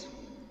proclaimers.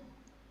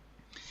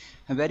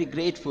 I'm very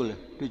grateful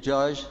to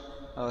George,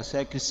 our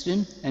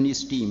sacristan, and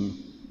his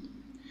team.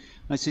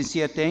 My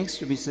sincere thanks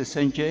to Mr.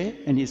 Sanjay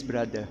and his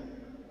brother.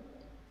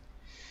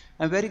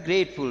 I'm very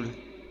grateful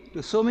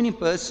to so many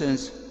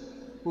persons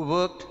who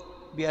worked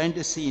behind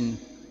the scene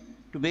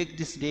to make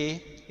this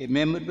day a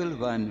memorable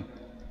one.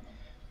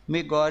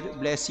 May God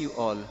bless you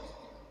all.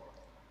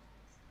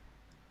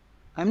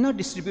 I'm not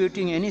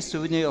distributing any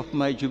souvenir of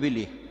my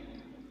Jubilee.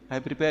 I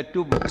prepared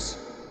 2 books.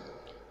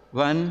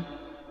 One,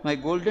 my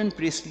golden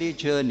priestly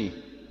journey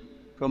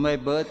from my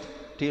birth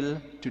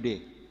till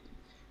today.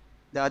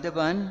 The other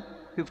one,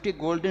 50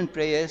 golden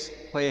prayers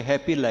for a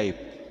happy life.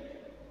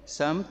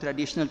 Some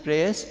traditional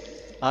prayers,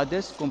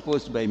 others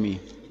composed by me.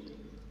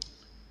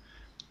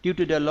 Due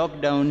to the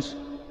lockdowns,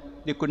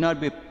 they could not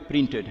be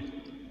printed.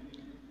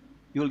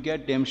 You will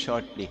get them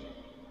shortly.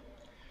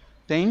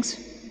 Thanks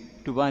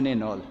to one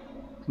and all.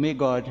 May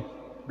God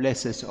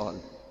bless us all.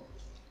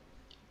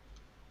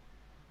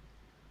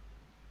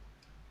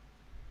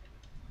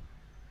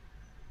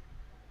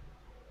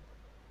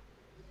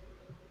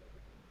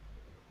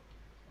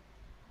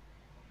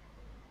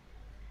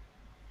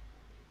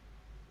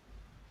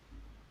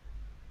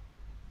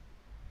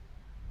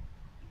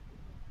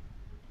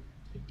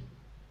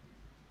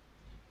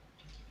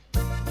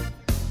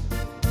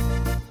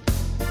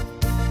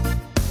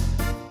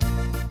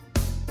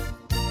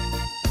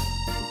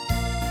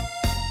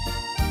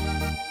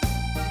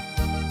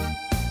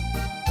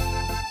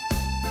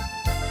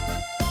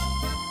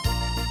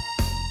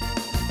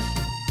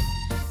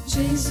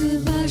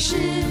 Jesus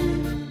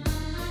Vashem,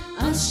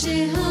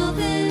 Ashe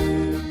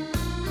Haven,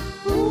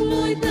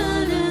 Uloy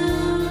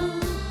Tara,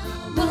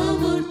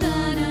 Bavur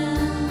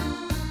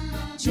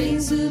Tara,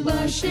 Jesus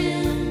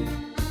Vashem,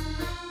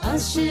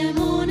 Ashe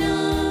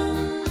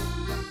Mona,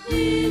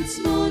 It's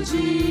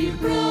Moji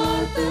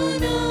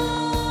Pratana,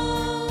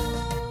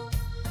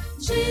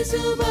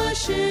 Jesus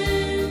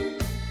Vashem,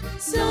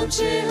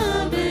 Sauche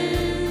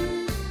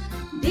Haven,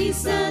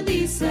 Disa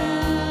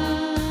Disa.